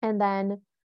 And then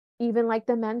even like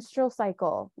the menstrual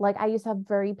cycle, like I used to have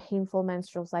very painful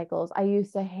menstrual cycles. I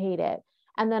used to hate it.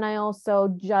 And then I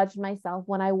also judged myself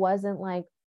when I wasn't like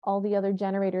all the other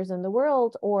generators in the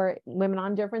world, or women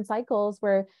on different cycles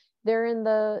where they're in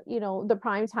the, the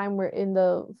prime time, we're in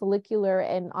the follicular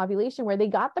and ovulation where they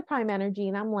got the prime energy.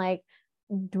 And I'm like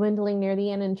dwindling near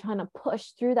the end and trying to push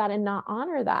through that and not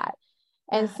honor that.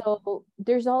 And so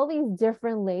there's all these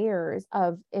different layers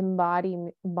of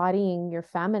embodying your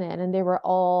feminine. And they were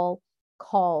all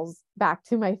calls back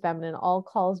to my feminine, all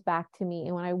calls back to me.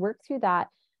 And when I worked through that,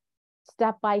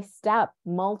 step by step,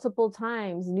 multiple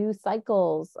times, new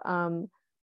cycles,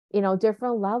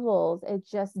 different levels, it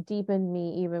just deepened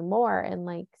me even more. And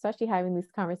like, especially having these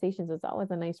conversations, it's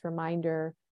always a nice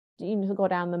reminder to go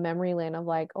down the memory lane of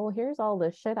like, oh, here's all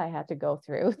the shit I had to go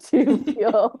through to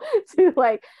feel to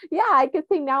like, yeah, I could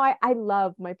think now I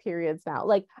love my periods now.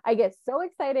 Like, I get so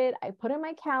excited. I put in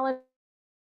my calendar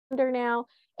now,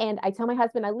 and I tell my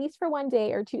husband at least for one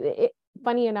day or two.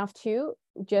 Funny enough too,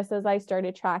 just as I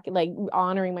started tracking, like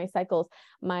honoring my cycles,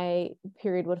 my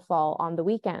period would fall on the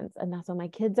weekends, and that's when my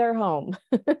kids are home.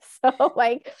 So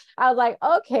like, I was like,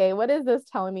 okay, what is this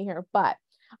telling me here? But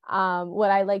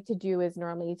what I like to do is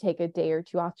normally take a day or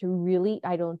two off to really,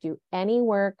 I don't do any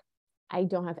work. I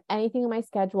don't have anything in my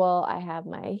schedule. I have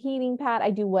my heating pad.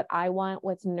 I do what I want,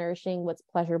 what's nourishing, what's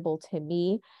pleasurable to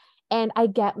me. And I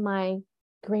get my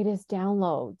greatest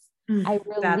downloads. I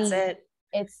really, that's it.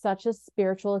 It's such a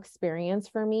spiritual experience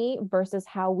for me versus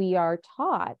how we are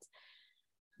taught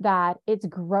that it's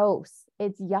gross,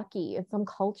 it's yucky. In some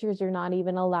cultures, you're not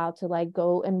even allowed to like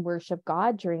go and worship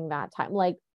God during that time.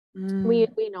 Like we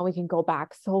know we can go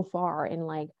back so far in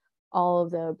like all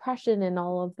of the oppression and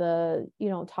all of the,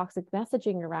 toxic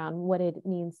messaging around what it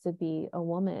means to be a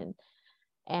woman.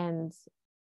 And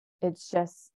it's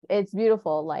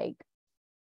beautiful, like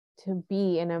to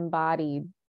be an embodied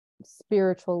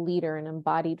spiritual leader, an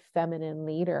embodied feminine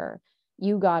leader.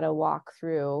 You got to walk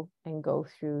through and go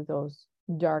through those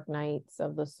dark nights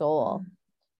of the soul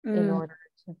in order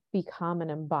to become an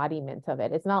embodiment of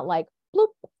it. It's not like, bloop,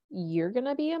 you're going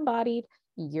to be embodied,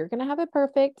 you're going to have it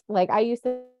perfect. Like I used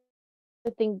to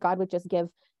think God would just give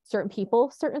certain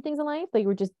people certain things in life. They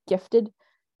were just gifted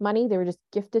money, they were just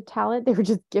gifted talent, they were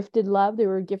just gifted love, they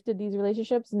were gifted these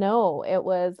relationships. No, it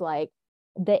was like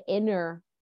the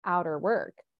outer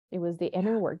work. It was the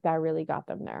inner work that really got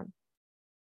them there.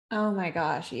 Oh my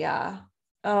gosh. Yeah.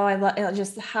 Oh, I love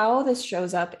just how this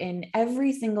shows up in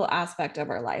every single aspect of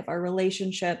our life, our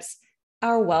relationships,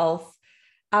 our wealth,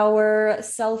 our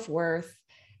self-worth,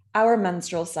 our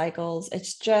menstrual cycles.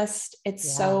 It's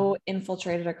so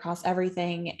infiltrated across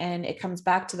everything. And it comes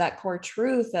back to that core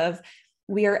truth of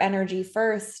we are energy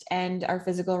first, and our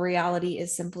physical reality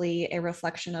is simply a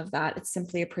reflection of that. It's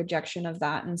simply a projection of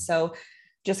that. And so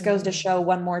just goes to show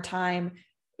one more time,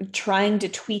 trying to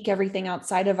tweak everything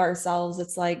outside of ourselves,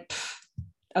 it's like,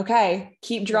 okay,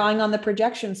 keep drawing on the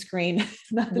projection screen.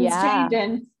 Nothing's Yeah.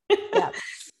 changing. Yep.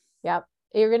 Yep.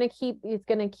 It's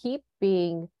gonna keep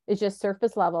being, it's just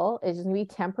surface level. It's just gonna be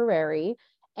temporary.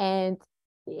 And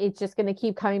it's just gonna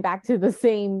keep coming back to the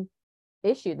same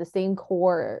issue, the same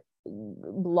core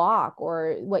block,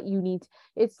 or what you need.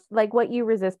 It's like what you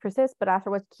resist persists, but after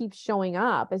what keeps showing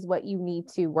up is what you need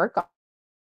to work on,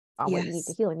 what you need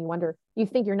to Yes. heal. And you wonder, you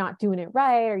think you're not doing it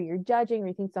right, or you're judging, or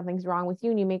you think something's wrong with you,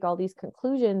 and you make all these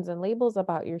conclusions and labels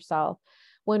about yourself,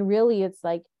 when really it's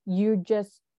like you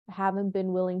just haven't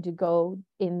been willing to go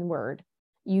inward.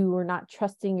 You are not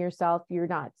trusting yourself. You're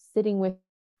not sitting with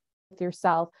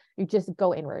yourself. You just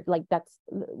go inward. Like that's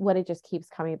what it just keeps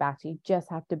coming back to. You just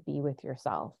have to be with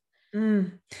yourself.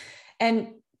 Mm.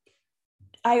 And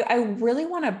I really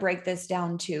want to break this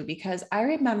down too, because I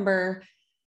remember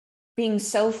being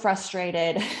so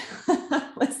frustrated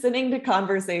listening to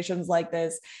conversations like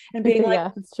this and being like,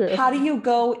 Yeah, it's true. how do you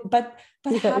go, but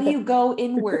how do Yeah. you go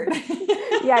inward?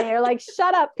 Yeah, you're like,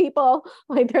 shut up, people.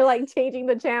 Like they're like changing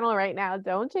the channel right now.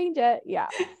 Don't change it. Yeah.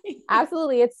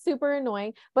 Absolutely. It's super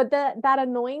annoying. But that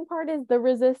annoying part is the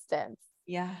resistance.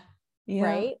 Yeah. Yeah.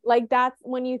 Right? Like that's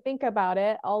when you think about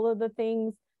it, all of the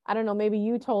things, I don't know, maybe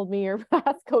you told me, or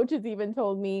past coaches even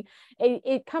told me,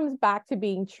 it comes back to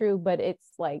being true, but it's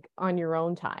like on your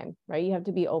own time, right? You have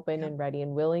to be open Yeah. and ready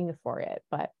and willing for it.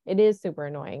 But it is super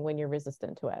annoying when you're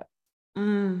resistant to it.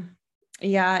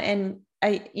 Yeah. And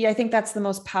I think that's the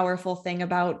most powerful thing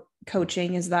about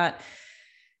coaching is that,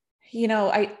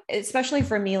 especially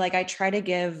for me, like I try to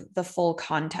give the full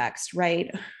context,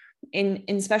 right?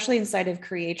 Especially inside of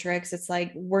Creatrix, it's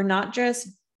like, we're not just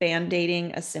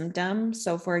band-aiding a symptom.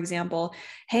 So for example,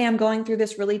 hey, I'm going through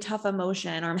this really tough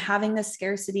emotion, or I'm having this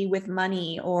scarcity with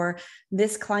money, or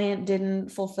this client didn't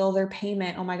fulfill their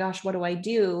payment. Oh my gosh, what do I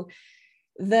do?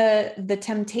 The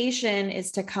temptation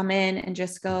is to come in and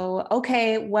just go,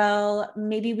 okay, well,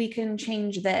 maybe we can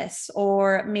change this,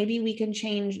 or maybe we can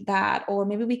change that, or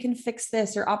maybe we can fix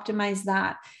this or optimize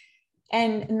that.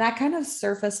 And that kind of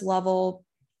surface level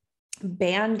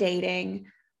band-aiding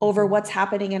over what's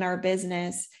happening in our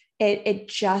business, it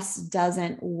just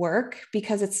doesn't work,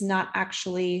 because it's not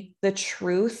actually the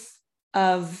truth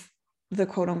of the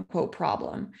quote unquote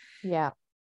problem. Yeah.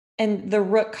 And the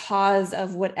root cause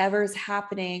of whatever's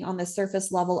happening on the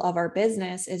surface level of our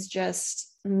business is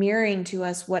just mirroring to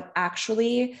us what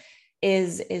actually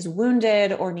is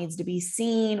wounded or needs to be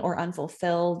seen or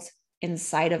unfulfilled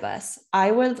inside of us.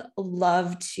 I would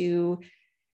love to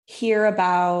hear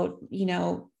about,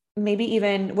 maybe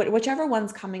even whichever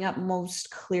one's coming up most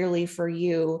clearly for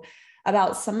you,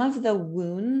 about some of the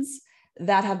wounds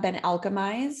that have been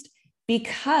alchemized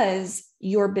because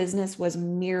your business was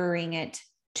mirroring it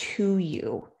to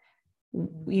you,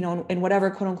 in whatever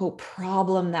quote unquote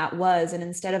problem that was. And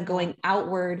instead of going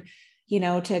outward,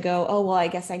 to go, oh, well, I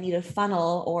guess I need a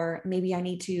funnel, or maybe I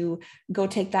need to go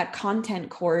take that content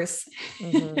course,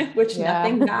 which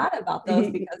nothing bad about those,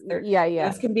 because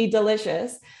those can be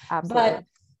delicious. Absolutely.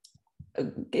 But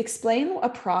explain a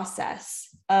process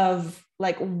of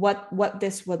like what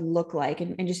this would look like,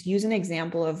 and just use an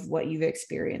example of what you've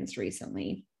experienced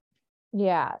recently.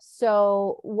 Yeah.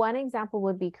 So one example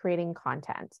would be creating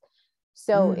content.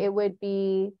 So it would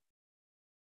be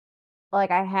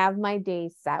like, I have my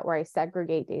days set where I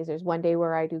segregate days. There's one day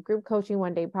where I do group coaching,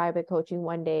 one day private coaching,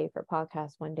 one day for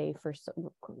podcasts, one day for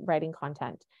writing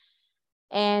content.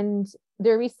 And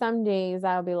there'll be some days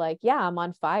I'll be like, yeah, I'm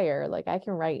on fire. Like I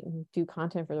can write and do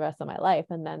content for the rest of my life.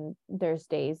 And then there's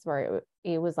days where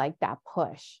it was like that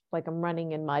push, like I'm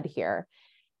running in mud here.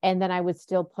 And then I would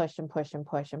still push and push and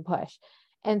push and push.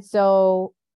 And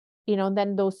so,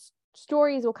 then those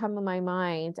stories will come in my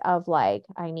mind of like,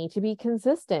 I need to be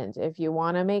consistent. If you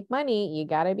want to make money, you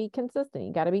got to be consistent.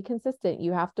 You got to be consistent.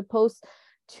 You have to post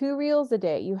 2 reels a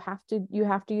day. You have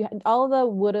to all of the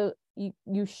woulda,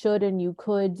 you should, and you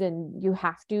could, and you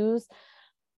have to's,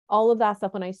 all of that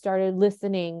stuff. When I started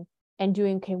listening and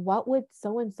doing, okay, what would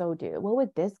so-and-so do? What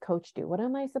would this coach do? What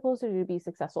am I supposed to do to be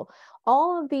successful?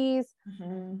 All of these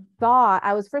thought,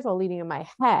 I was first of all leading in my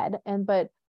head, but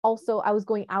also I was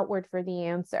going outward for the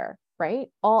answer, right?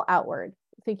 All outward,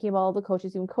 thinking about all the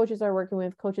coaches, even coaches I'm working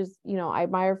with, coaches, I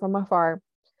admire from afar,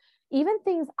 even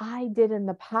things I did in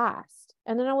the past.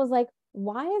 And then I was like,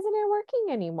 why isn't it working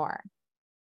anymore?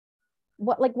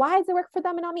 Why does it work for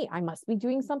them and not me? I must be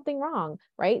doing something wrong,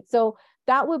 right? So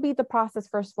that would be the process.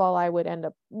 First of all, I would end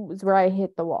up was where I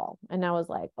hit the wall. And I was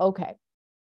like, okay,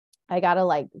 I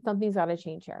gotta something's gotta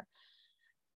change here.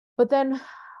 But then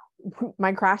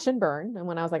my crash and burn. And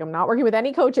when I was like, I'm not working with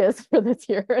any coaches for this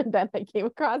year, and then I came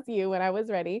across you when I was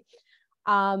ready.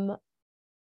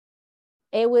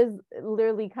 It was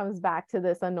literally comes back to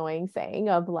this annoying saying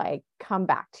of like, come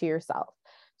back to yourself.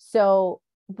 So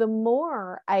the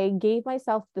more I gave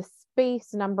myself the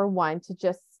space, number one, to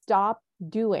just stop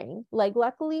doing, like,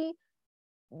 luckily,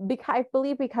 because I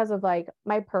believe because of like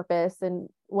my purpose and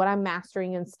what I'm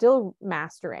mastering and still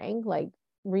mastering, like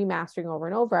remastering over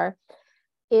and over,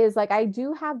 is like, I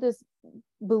do have this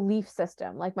belief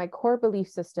system. Like my core belief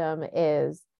system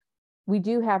is we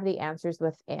do have the answers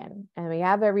within, and we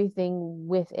have everything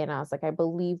within us. Like I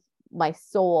believe my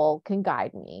soul can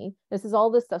guide me. This is all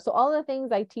this stuff. So all the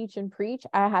things I teach and preach,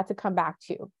 I had to come back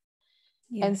to.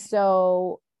 Yes. And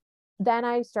so then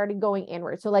I started going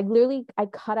inward. So like literally I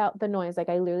cut out the noise. Like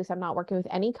I literally said, I'm not working with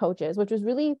any coaches, which was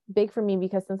really big for me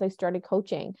because since I started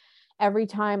coaching, every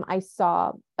time I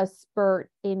saw a spurt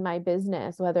in my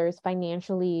business, whether it's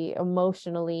financially,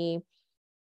 emotionally,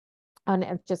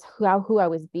 and just who I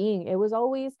was being, it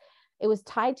was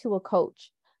tied to a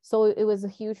coach. So it was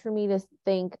huge for me to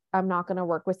think I'm not going to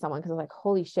work with someone, because I was like,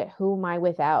 holy shit, who am I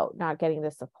without not getting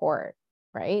this support?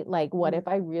 Right? Like, what if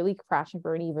I really crash and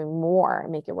burn even more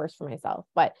and make it worse for myself?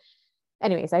 But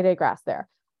anyways, I digress there.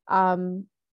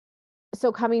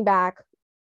 So coming back,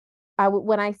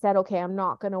 when I said, okay, I'm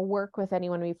not going to work with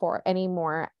anyone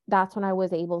anymore, that's when I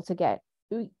was able to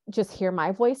just hear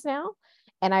my voice now.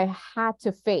 And I had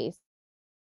to face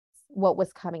what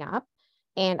was coming up.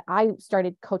 And I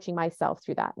started coaching myself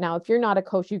through that. Now, if you're not a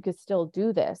coach, you could still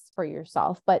do this for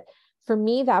yourself. But for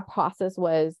me, that process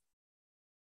was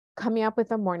coming up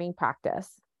with a morning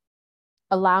practice,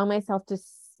 allow myself to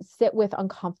sit with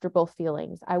uncomfortable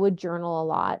feelings. I would journal a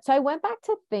lot. So I went back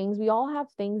to things. We all have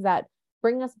things that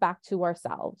bring us back to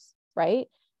ourselves, right?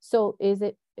 So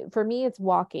for me, it's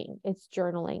walking, it's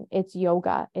journaling, it's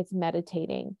yoga, it's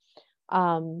meditating,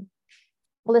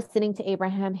 listening to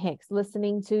Abraham Hicks,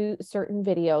 listening to certain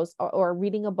videos, or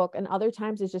reading a book. And other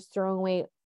times it's just throwing away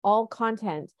all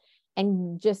content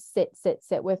and just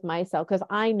sit with myself. Because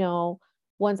I know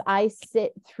once I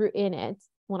sit through in it,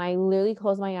 when I literally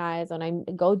close my eyes, when I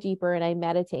go deeper and I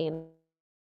meditate, and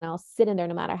I'll sit in there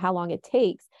no matter how long it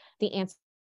takes, the answer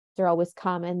always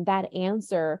come. And that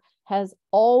answer has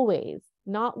always,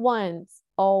 not once,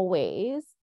 always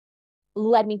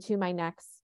led me to my next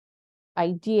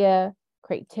idea,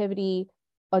 creativity,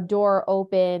 a door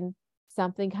open,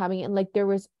 something coming in. Like there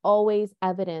was always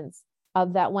evidence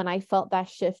of that. When I felt that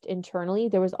shift internally,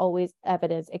 there was always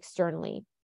evidence externally.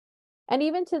 And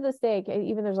even to this day,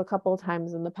 even there's a couple of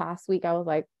times in the past week, I was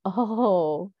like,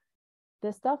 oh,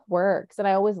 this stuff works. And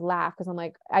I always laugh because I'm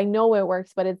like, I know it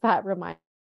works, but it's that reminder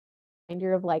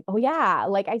of like, oh yeah,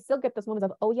 like I still get this moment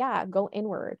of, oh yeah, go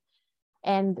inward.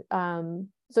 And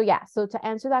so to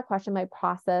answer that question, my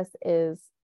process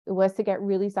was to get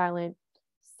really silent,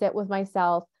 sit with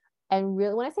myself, and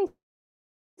really, when I say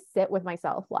sit with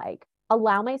myself, like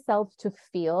allow myself to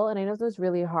feel. And I know this is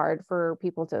really hard for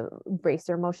people to embrace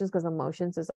their emotions, because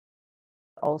emotions is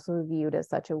also viewed as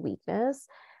such a weakness,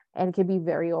 and it can be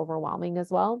very overwhelming as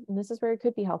well. And this is where it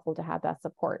could be helpful to have that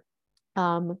support.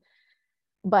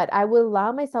 But I would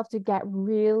allow myself to get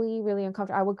really, really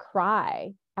uncomfortable. I would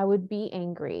cry. I would be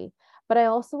angry. But I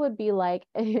also would be like,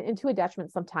 into a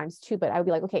detriment sometimes too, but I would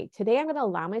be like, okay, today I'm going to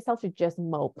allow myself to just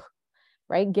mope,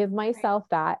 right? Give myself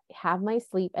that, have my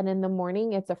sleep. And in the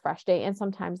morning, it's a fresh day. And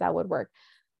sometimes that would work.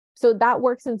 So that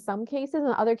works in some cases. In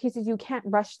other cases, you can't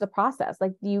rush the process.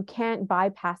 Like you can't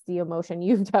bypass the emotion.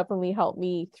 You've definitely helped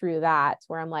me through that,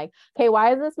 where I'm like, okay,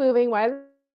 why is this moving? Why is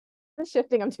this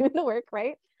shifting? I'm doing the work,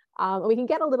 right? We can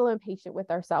get a little impatient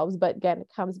with ourselves, but again, it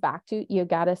comes back to, you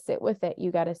got to sit with it. You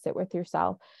got to sit with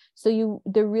yourself. So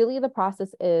the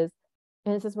process is,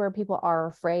 and this is where people are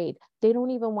afraid. They don't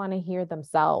even want to hear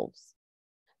themselves.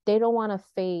 They don't want to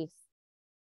face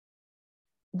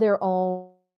their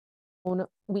own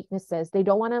weaknesses. They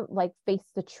don't want to like face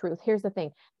the truth. Here's the thing.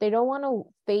 They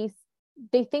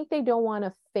think they don't want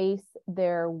to face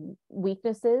their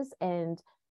weaknesses and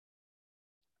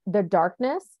their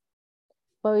darkness.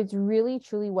 But it's really,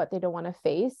 truly what they don't want to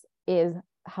face is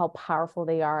how powerful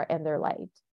they are and their light.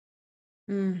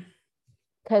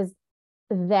 Because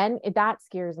then that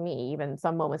scares me, even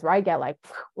some moments where I get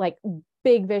like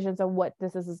big visions of what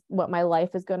this is, what my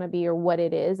life is going to be, or what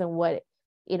it is, and what,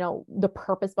 the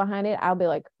purpose behind it. I'll be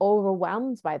like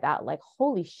overwhelmed by that. Like,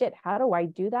 holy shit, how do I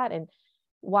do that? And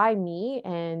why me?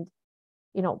 And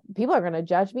people are going to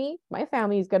judge me. My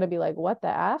family is going to be like, what the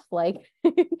F? Like,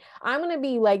 I'm going to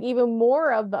be like even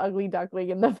more of the ugly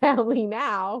duckling in the family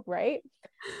now. Right.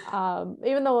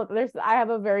 Even though I have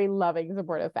a very loving,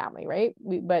 supportive family, right?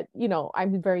 But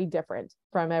I'm very different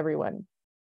from everyone.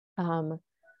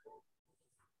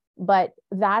 But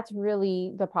that's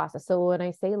really the process. So when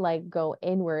I say like go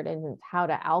inward and how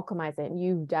to alchemize it,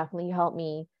 you've definitely helped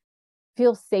me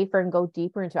feel safer and go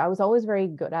deeper into it. I was always very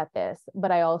good at this,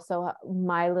 but I also,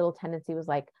 my little tendency was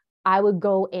like, I would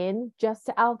go in just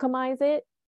to alchemize it,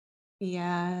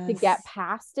 to get Yes.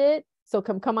 past it. So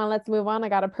come on, let's move on. I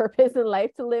got a purpose in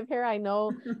life to live here. I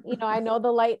know, I know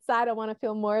the light side. I want to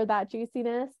feel more of that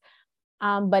juiciness.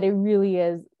 But it really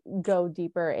is go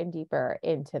deeper and deeper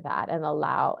into that and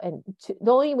allow,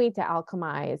 the only way to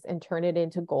alchemize and turn it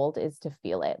into gold is to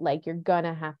feel it. Like you're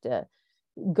gonna have to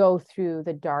go through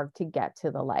the dark to get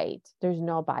to the light. There's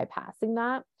no bypassing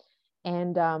that.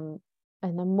 And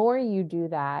the more you do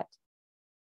that,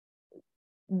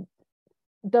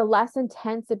 the less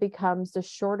intense it becomes, the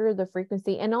shorter the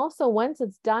frequency. And also once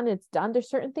it's done, it's done. There's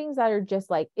certain things that are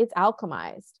just like it's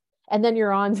alchemized. And then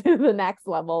you're on to the next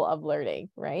level of learning,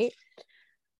 right?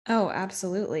 Oh,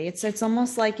 absolutely. It's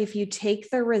almost like if you take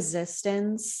the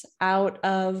resistance out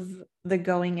of the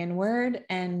going inward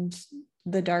and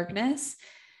the darkness,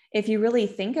 if you really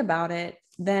think about it,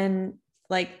 then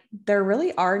like there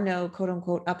really are no quote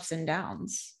unquote ups and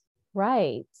downs,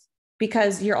 Right.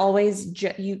 because you're always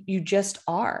you just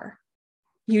are.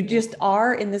 You Yeah. just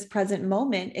are in this present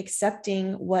moment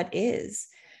accepting what is.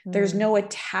 There's no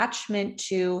attachment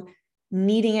to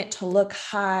needing it to look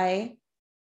high,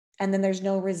 and then there's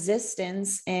no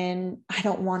resistance in I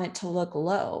don't want it to look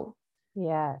low.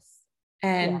 Yes.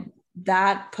 And Yeah.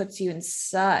 that puts you in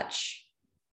such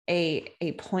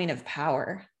a point of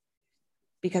power,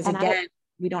 because And I again,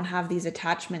 we don't have these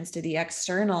attachments to the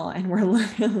external, and we're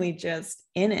literally just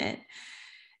in it,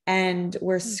 and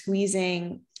we're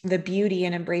squeezing the beauty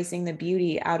and embracing the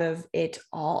beauty out of it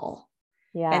all.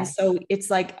 And yes. so it's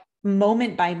like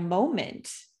moment by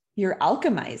moment, you're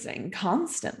alchemizing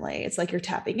constantly. It's like you're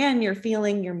tapping in, you're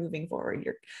feeling, you're moving forward.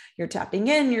 You're tapping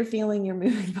in, you're feeling, you're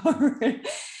moving forward.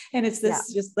 And it's Yeah.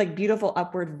 this just like beautiful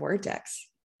upward vortex.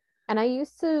 And I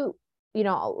used to,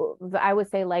 I would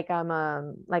say like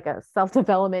I'm like a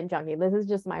self-development junkie. This is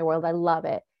just my world. I love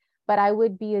it. But I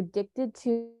would be addicted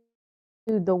to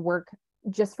the work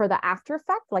just for the after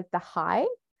effect, like the high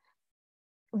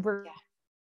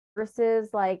versus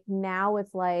like now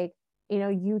it's like,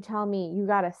 you tell me you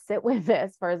got to sit with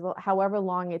this for however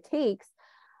long it takes.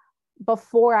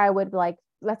 Before I would like,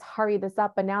 let's hurry this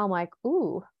up. But now I'm like,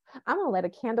 ooh, I'm gonna light a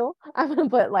candle. I'm gonna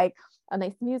put like a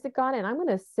nice music on and I'm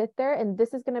gonna sit there and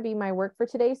this is gonna be my work for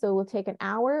today. So it will take an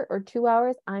hour or 2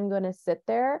 hours. I'm gonna sit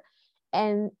there.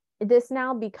 And this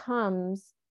now becomes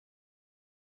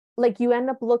like you end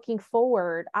up looking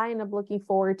forward. I end up looking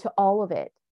forward to all of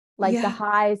it, like the Yeah.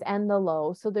 highs and the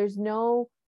lows. So there's no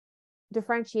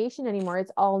differentiation anymore.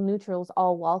 It's all neutral, it's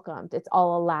all welcomed, it's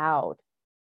all allowed.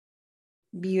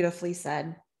 Beautifully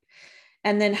said.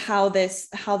 And then how this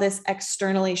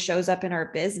externally shows up in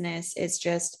our business is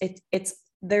just it's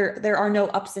there are no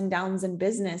ups and downs in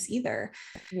business either.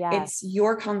 Yes. It's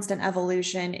your constant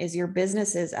evolution is your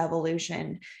business's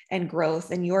evolution and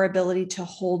growth, and your ability to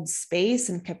hold space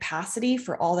and capacity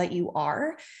for all that you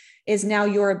are is now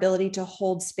your ability to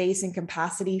hold space and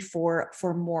capacity for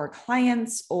more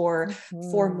clients, or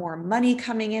for Mm-hmm. more money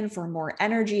coming in, for more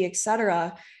energy,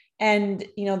 etc. And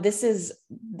this is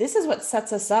what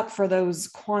sets us up for those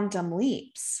quantum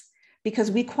leaps, because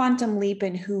we quantum leap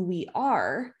in who we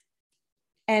are,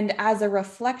 and as a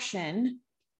reflection,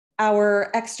 our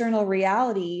external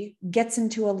reality gets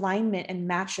into alignment and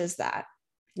matches that.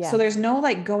 So Yes. there's no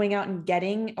like going out and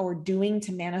getting or doing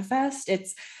to manifest.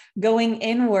 It's going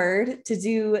inward to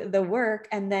do the work.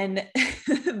 And then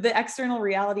the external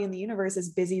reality in the universe is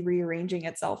busy rearranging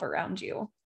itself around you.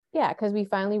 Yeah, because we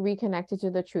finally reconnected to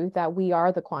the truth that we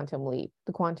are the quantum leap.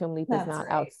 The quantum leap is That's not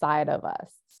right. outside of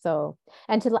us. So,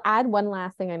 and to add one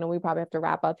last thing, I know we probably have to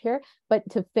wrap up here, but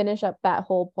to finish up that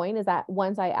whole point is that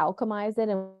once I alchemized it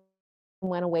and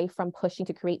went away from pushing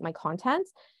to create my content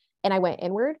and I went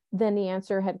inward, then the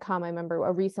answer had come. I remember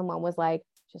a recent one was like,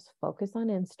 just focus on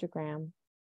Instagram.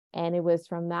 And it was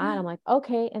from that, I'm like,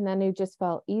 okay. And then it just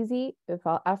felt easy. It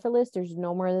felt effortless. There's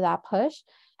no more of that push.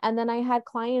 And then I had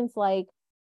clients like,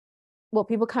 well,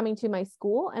 people coming to my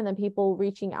school and then people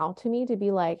reaching out to me to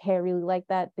be like, hey, I really like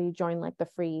that. They joined like the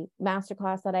free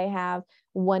masterclass that I have.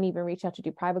 One even reached out to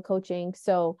do private coaching.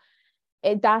 So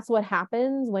that's what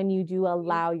happens when you do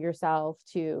allow yourself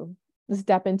to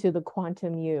step into the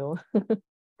quantum you.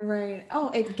 Right. Oh,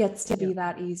 it gets to Yeah. be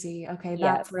that easy. Okay. Yes.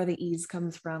 That's where the ease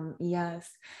comes from.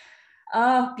 Yes.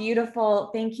 Oh, beautiful.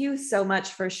 Thank you so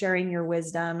much for sharing your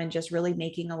wisdom and just really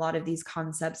making a lot of these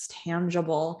concepts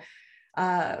tangible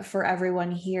for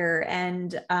everyone here.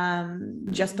 And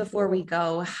just before we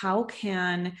go, how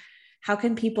can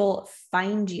people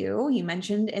find you? You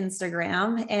mentioned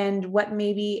Instagram, and what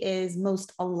maybe is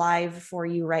most alive for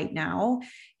you right now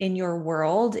in your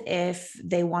world if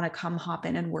they want to come hop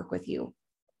in and work with you?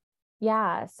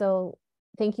 Yeah. So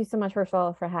thank you so much, first of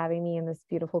all, for having me in this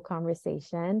beautiful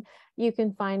conversation. You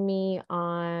can find me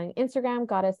on Instagram,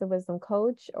 Goddess of Wisdom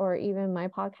Coach, or even my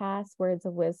podcast, Words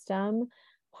of Wisdom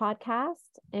podcast.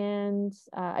 And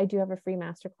I do have a free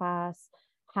masterclass,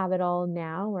 Have It All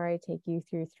Now, where I take you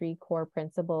through 3 core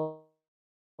principles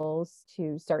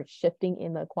to start shifting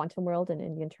in the quantum world and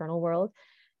in the internal world,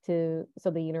 to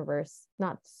so the universe,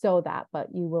 not so that,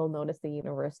 but you will notice the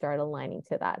universe start aligning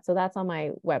to that. So that's on my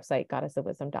website,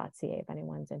 goddessofwisdom.ca, if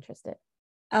anyone's interested.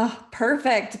 Oh,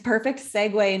 perfect. Perfect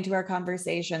segue into our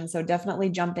conversation. So definitely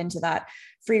jump into that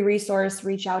free resource,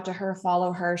 reach out to her,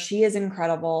 follow her. She is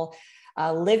incredible,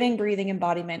 living, breathing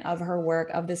embodiment of her work,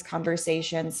 of this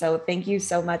conversation. So thank you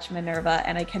so much, Minerva.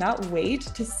 And I cannot wait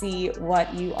to see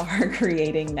what you are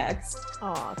creating next.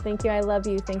 Oh, thank you. I love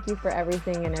you. Thank you for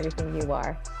everything and everything you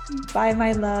are. Bye,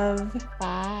 my love.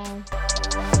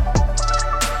 Bye.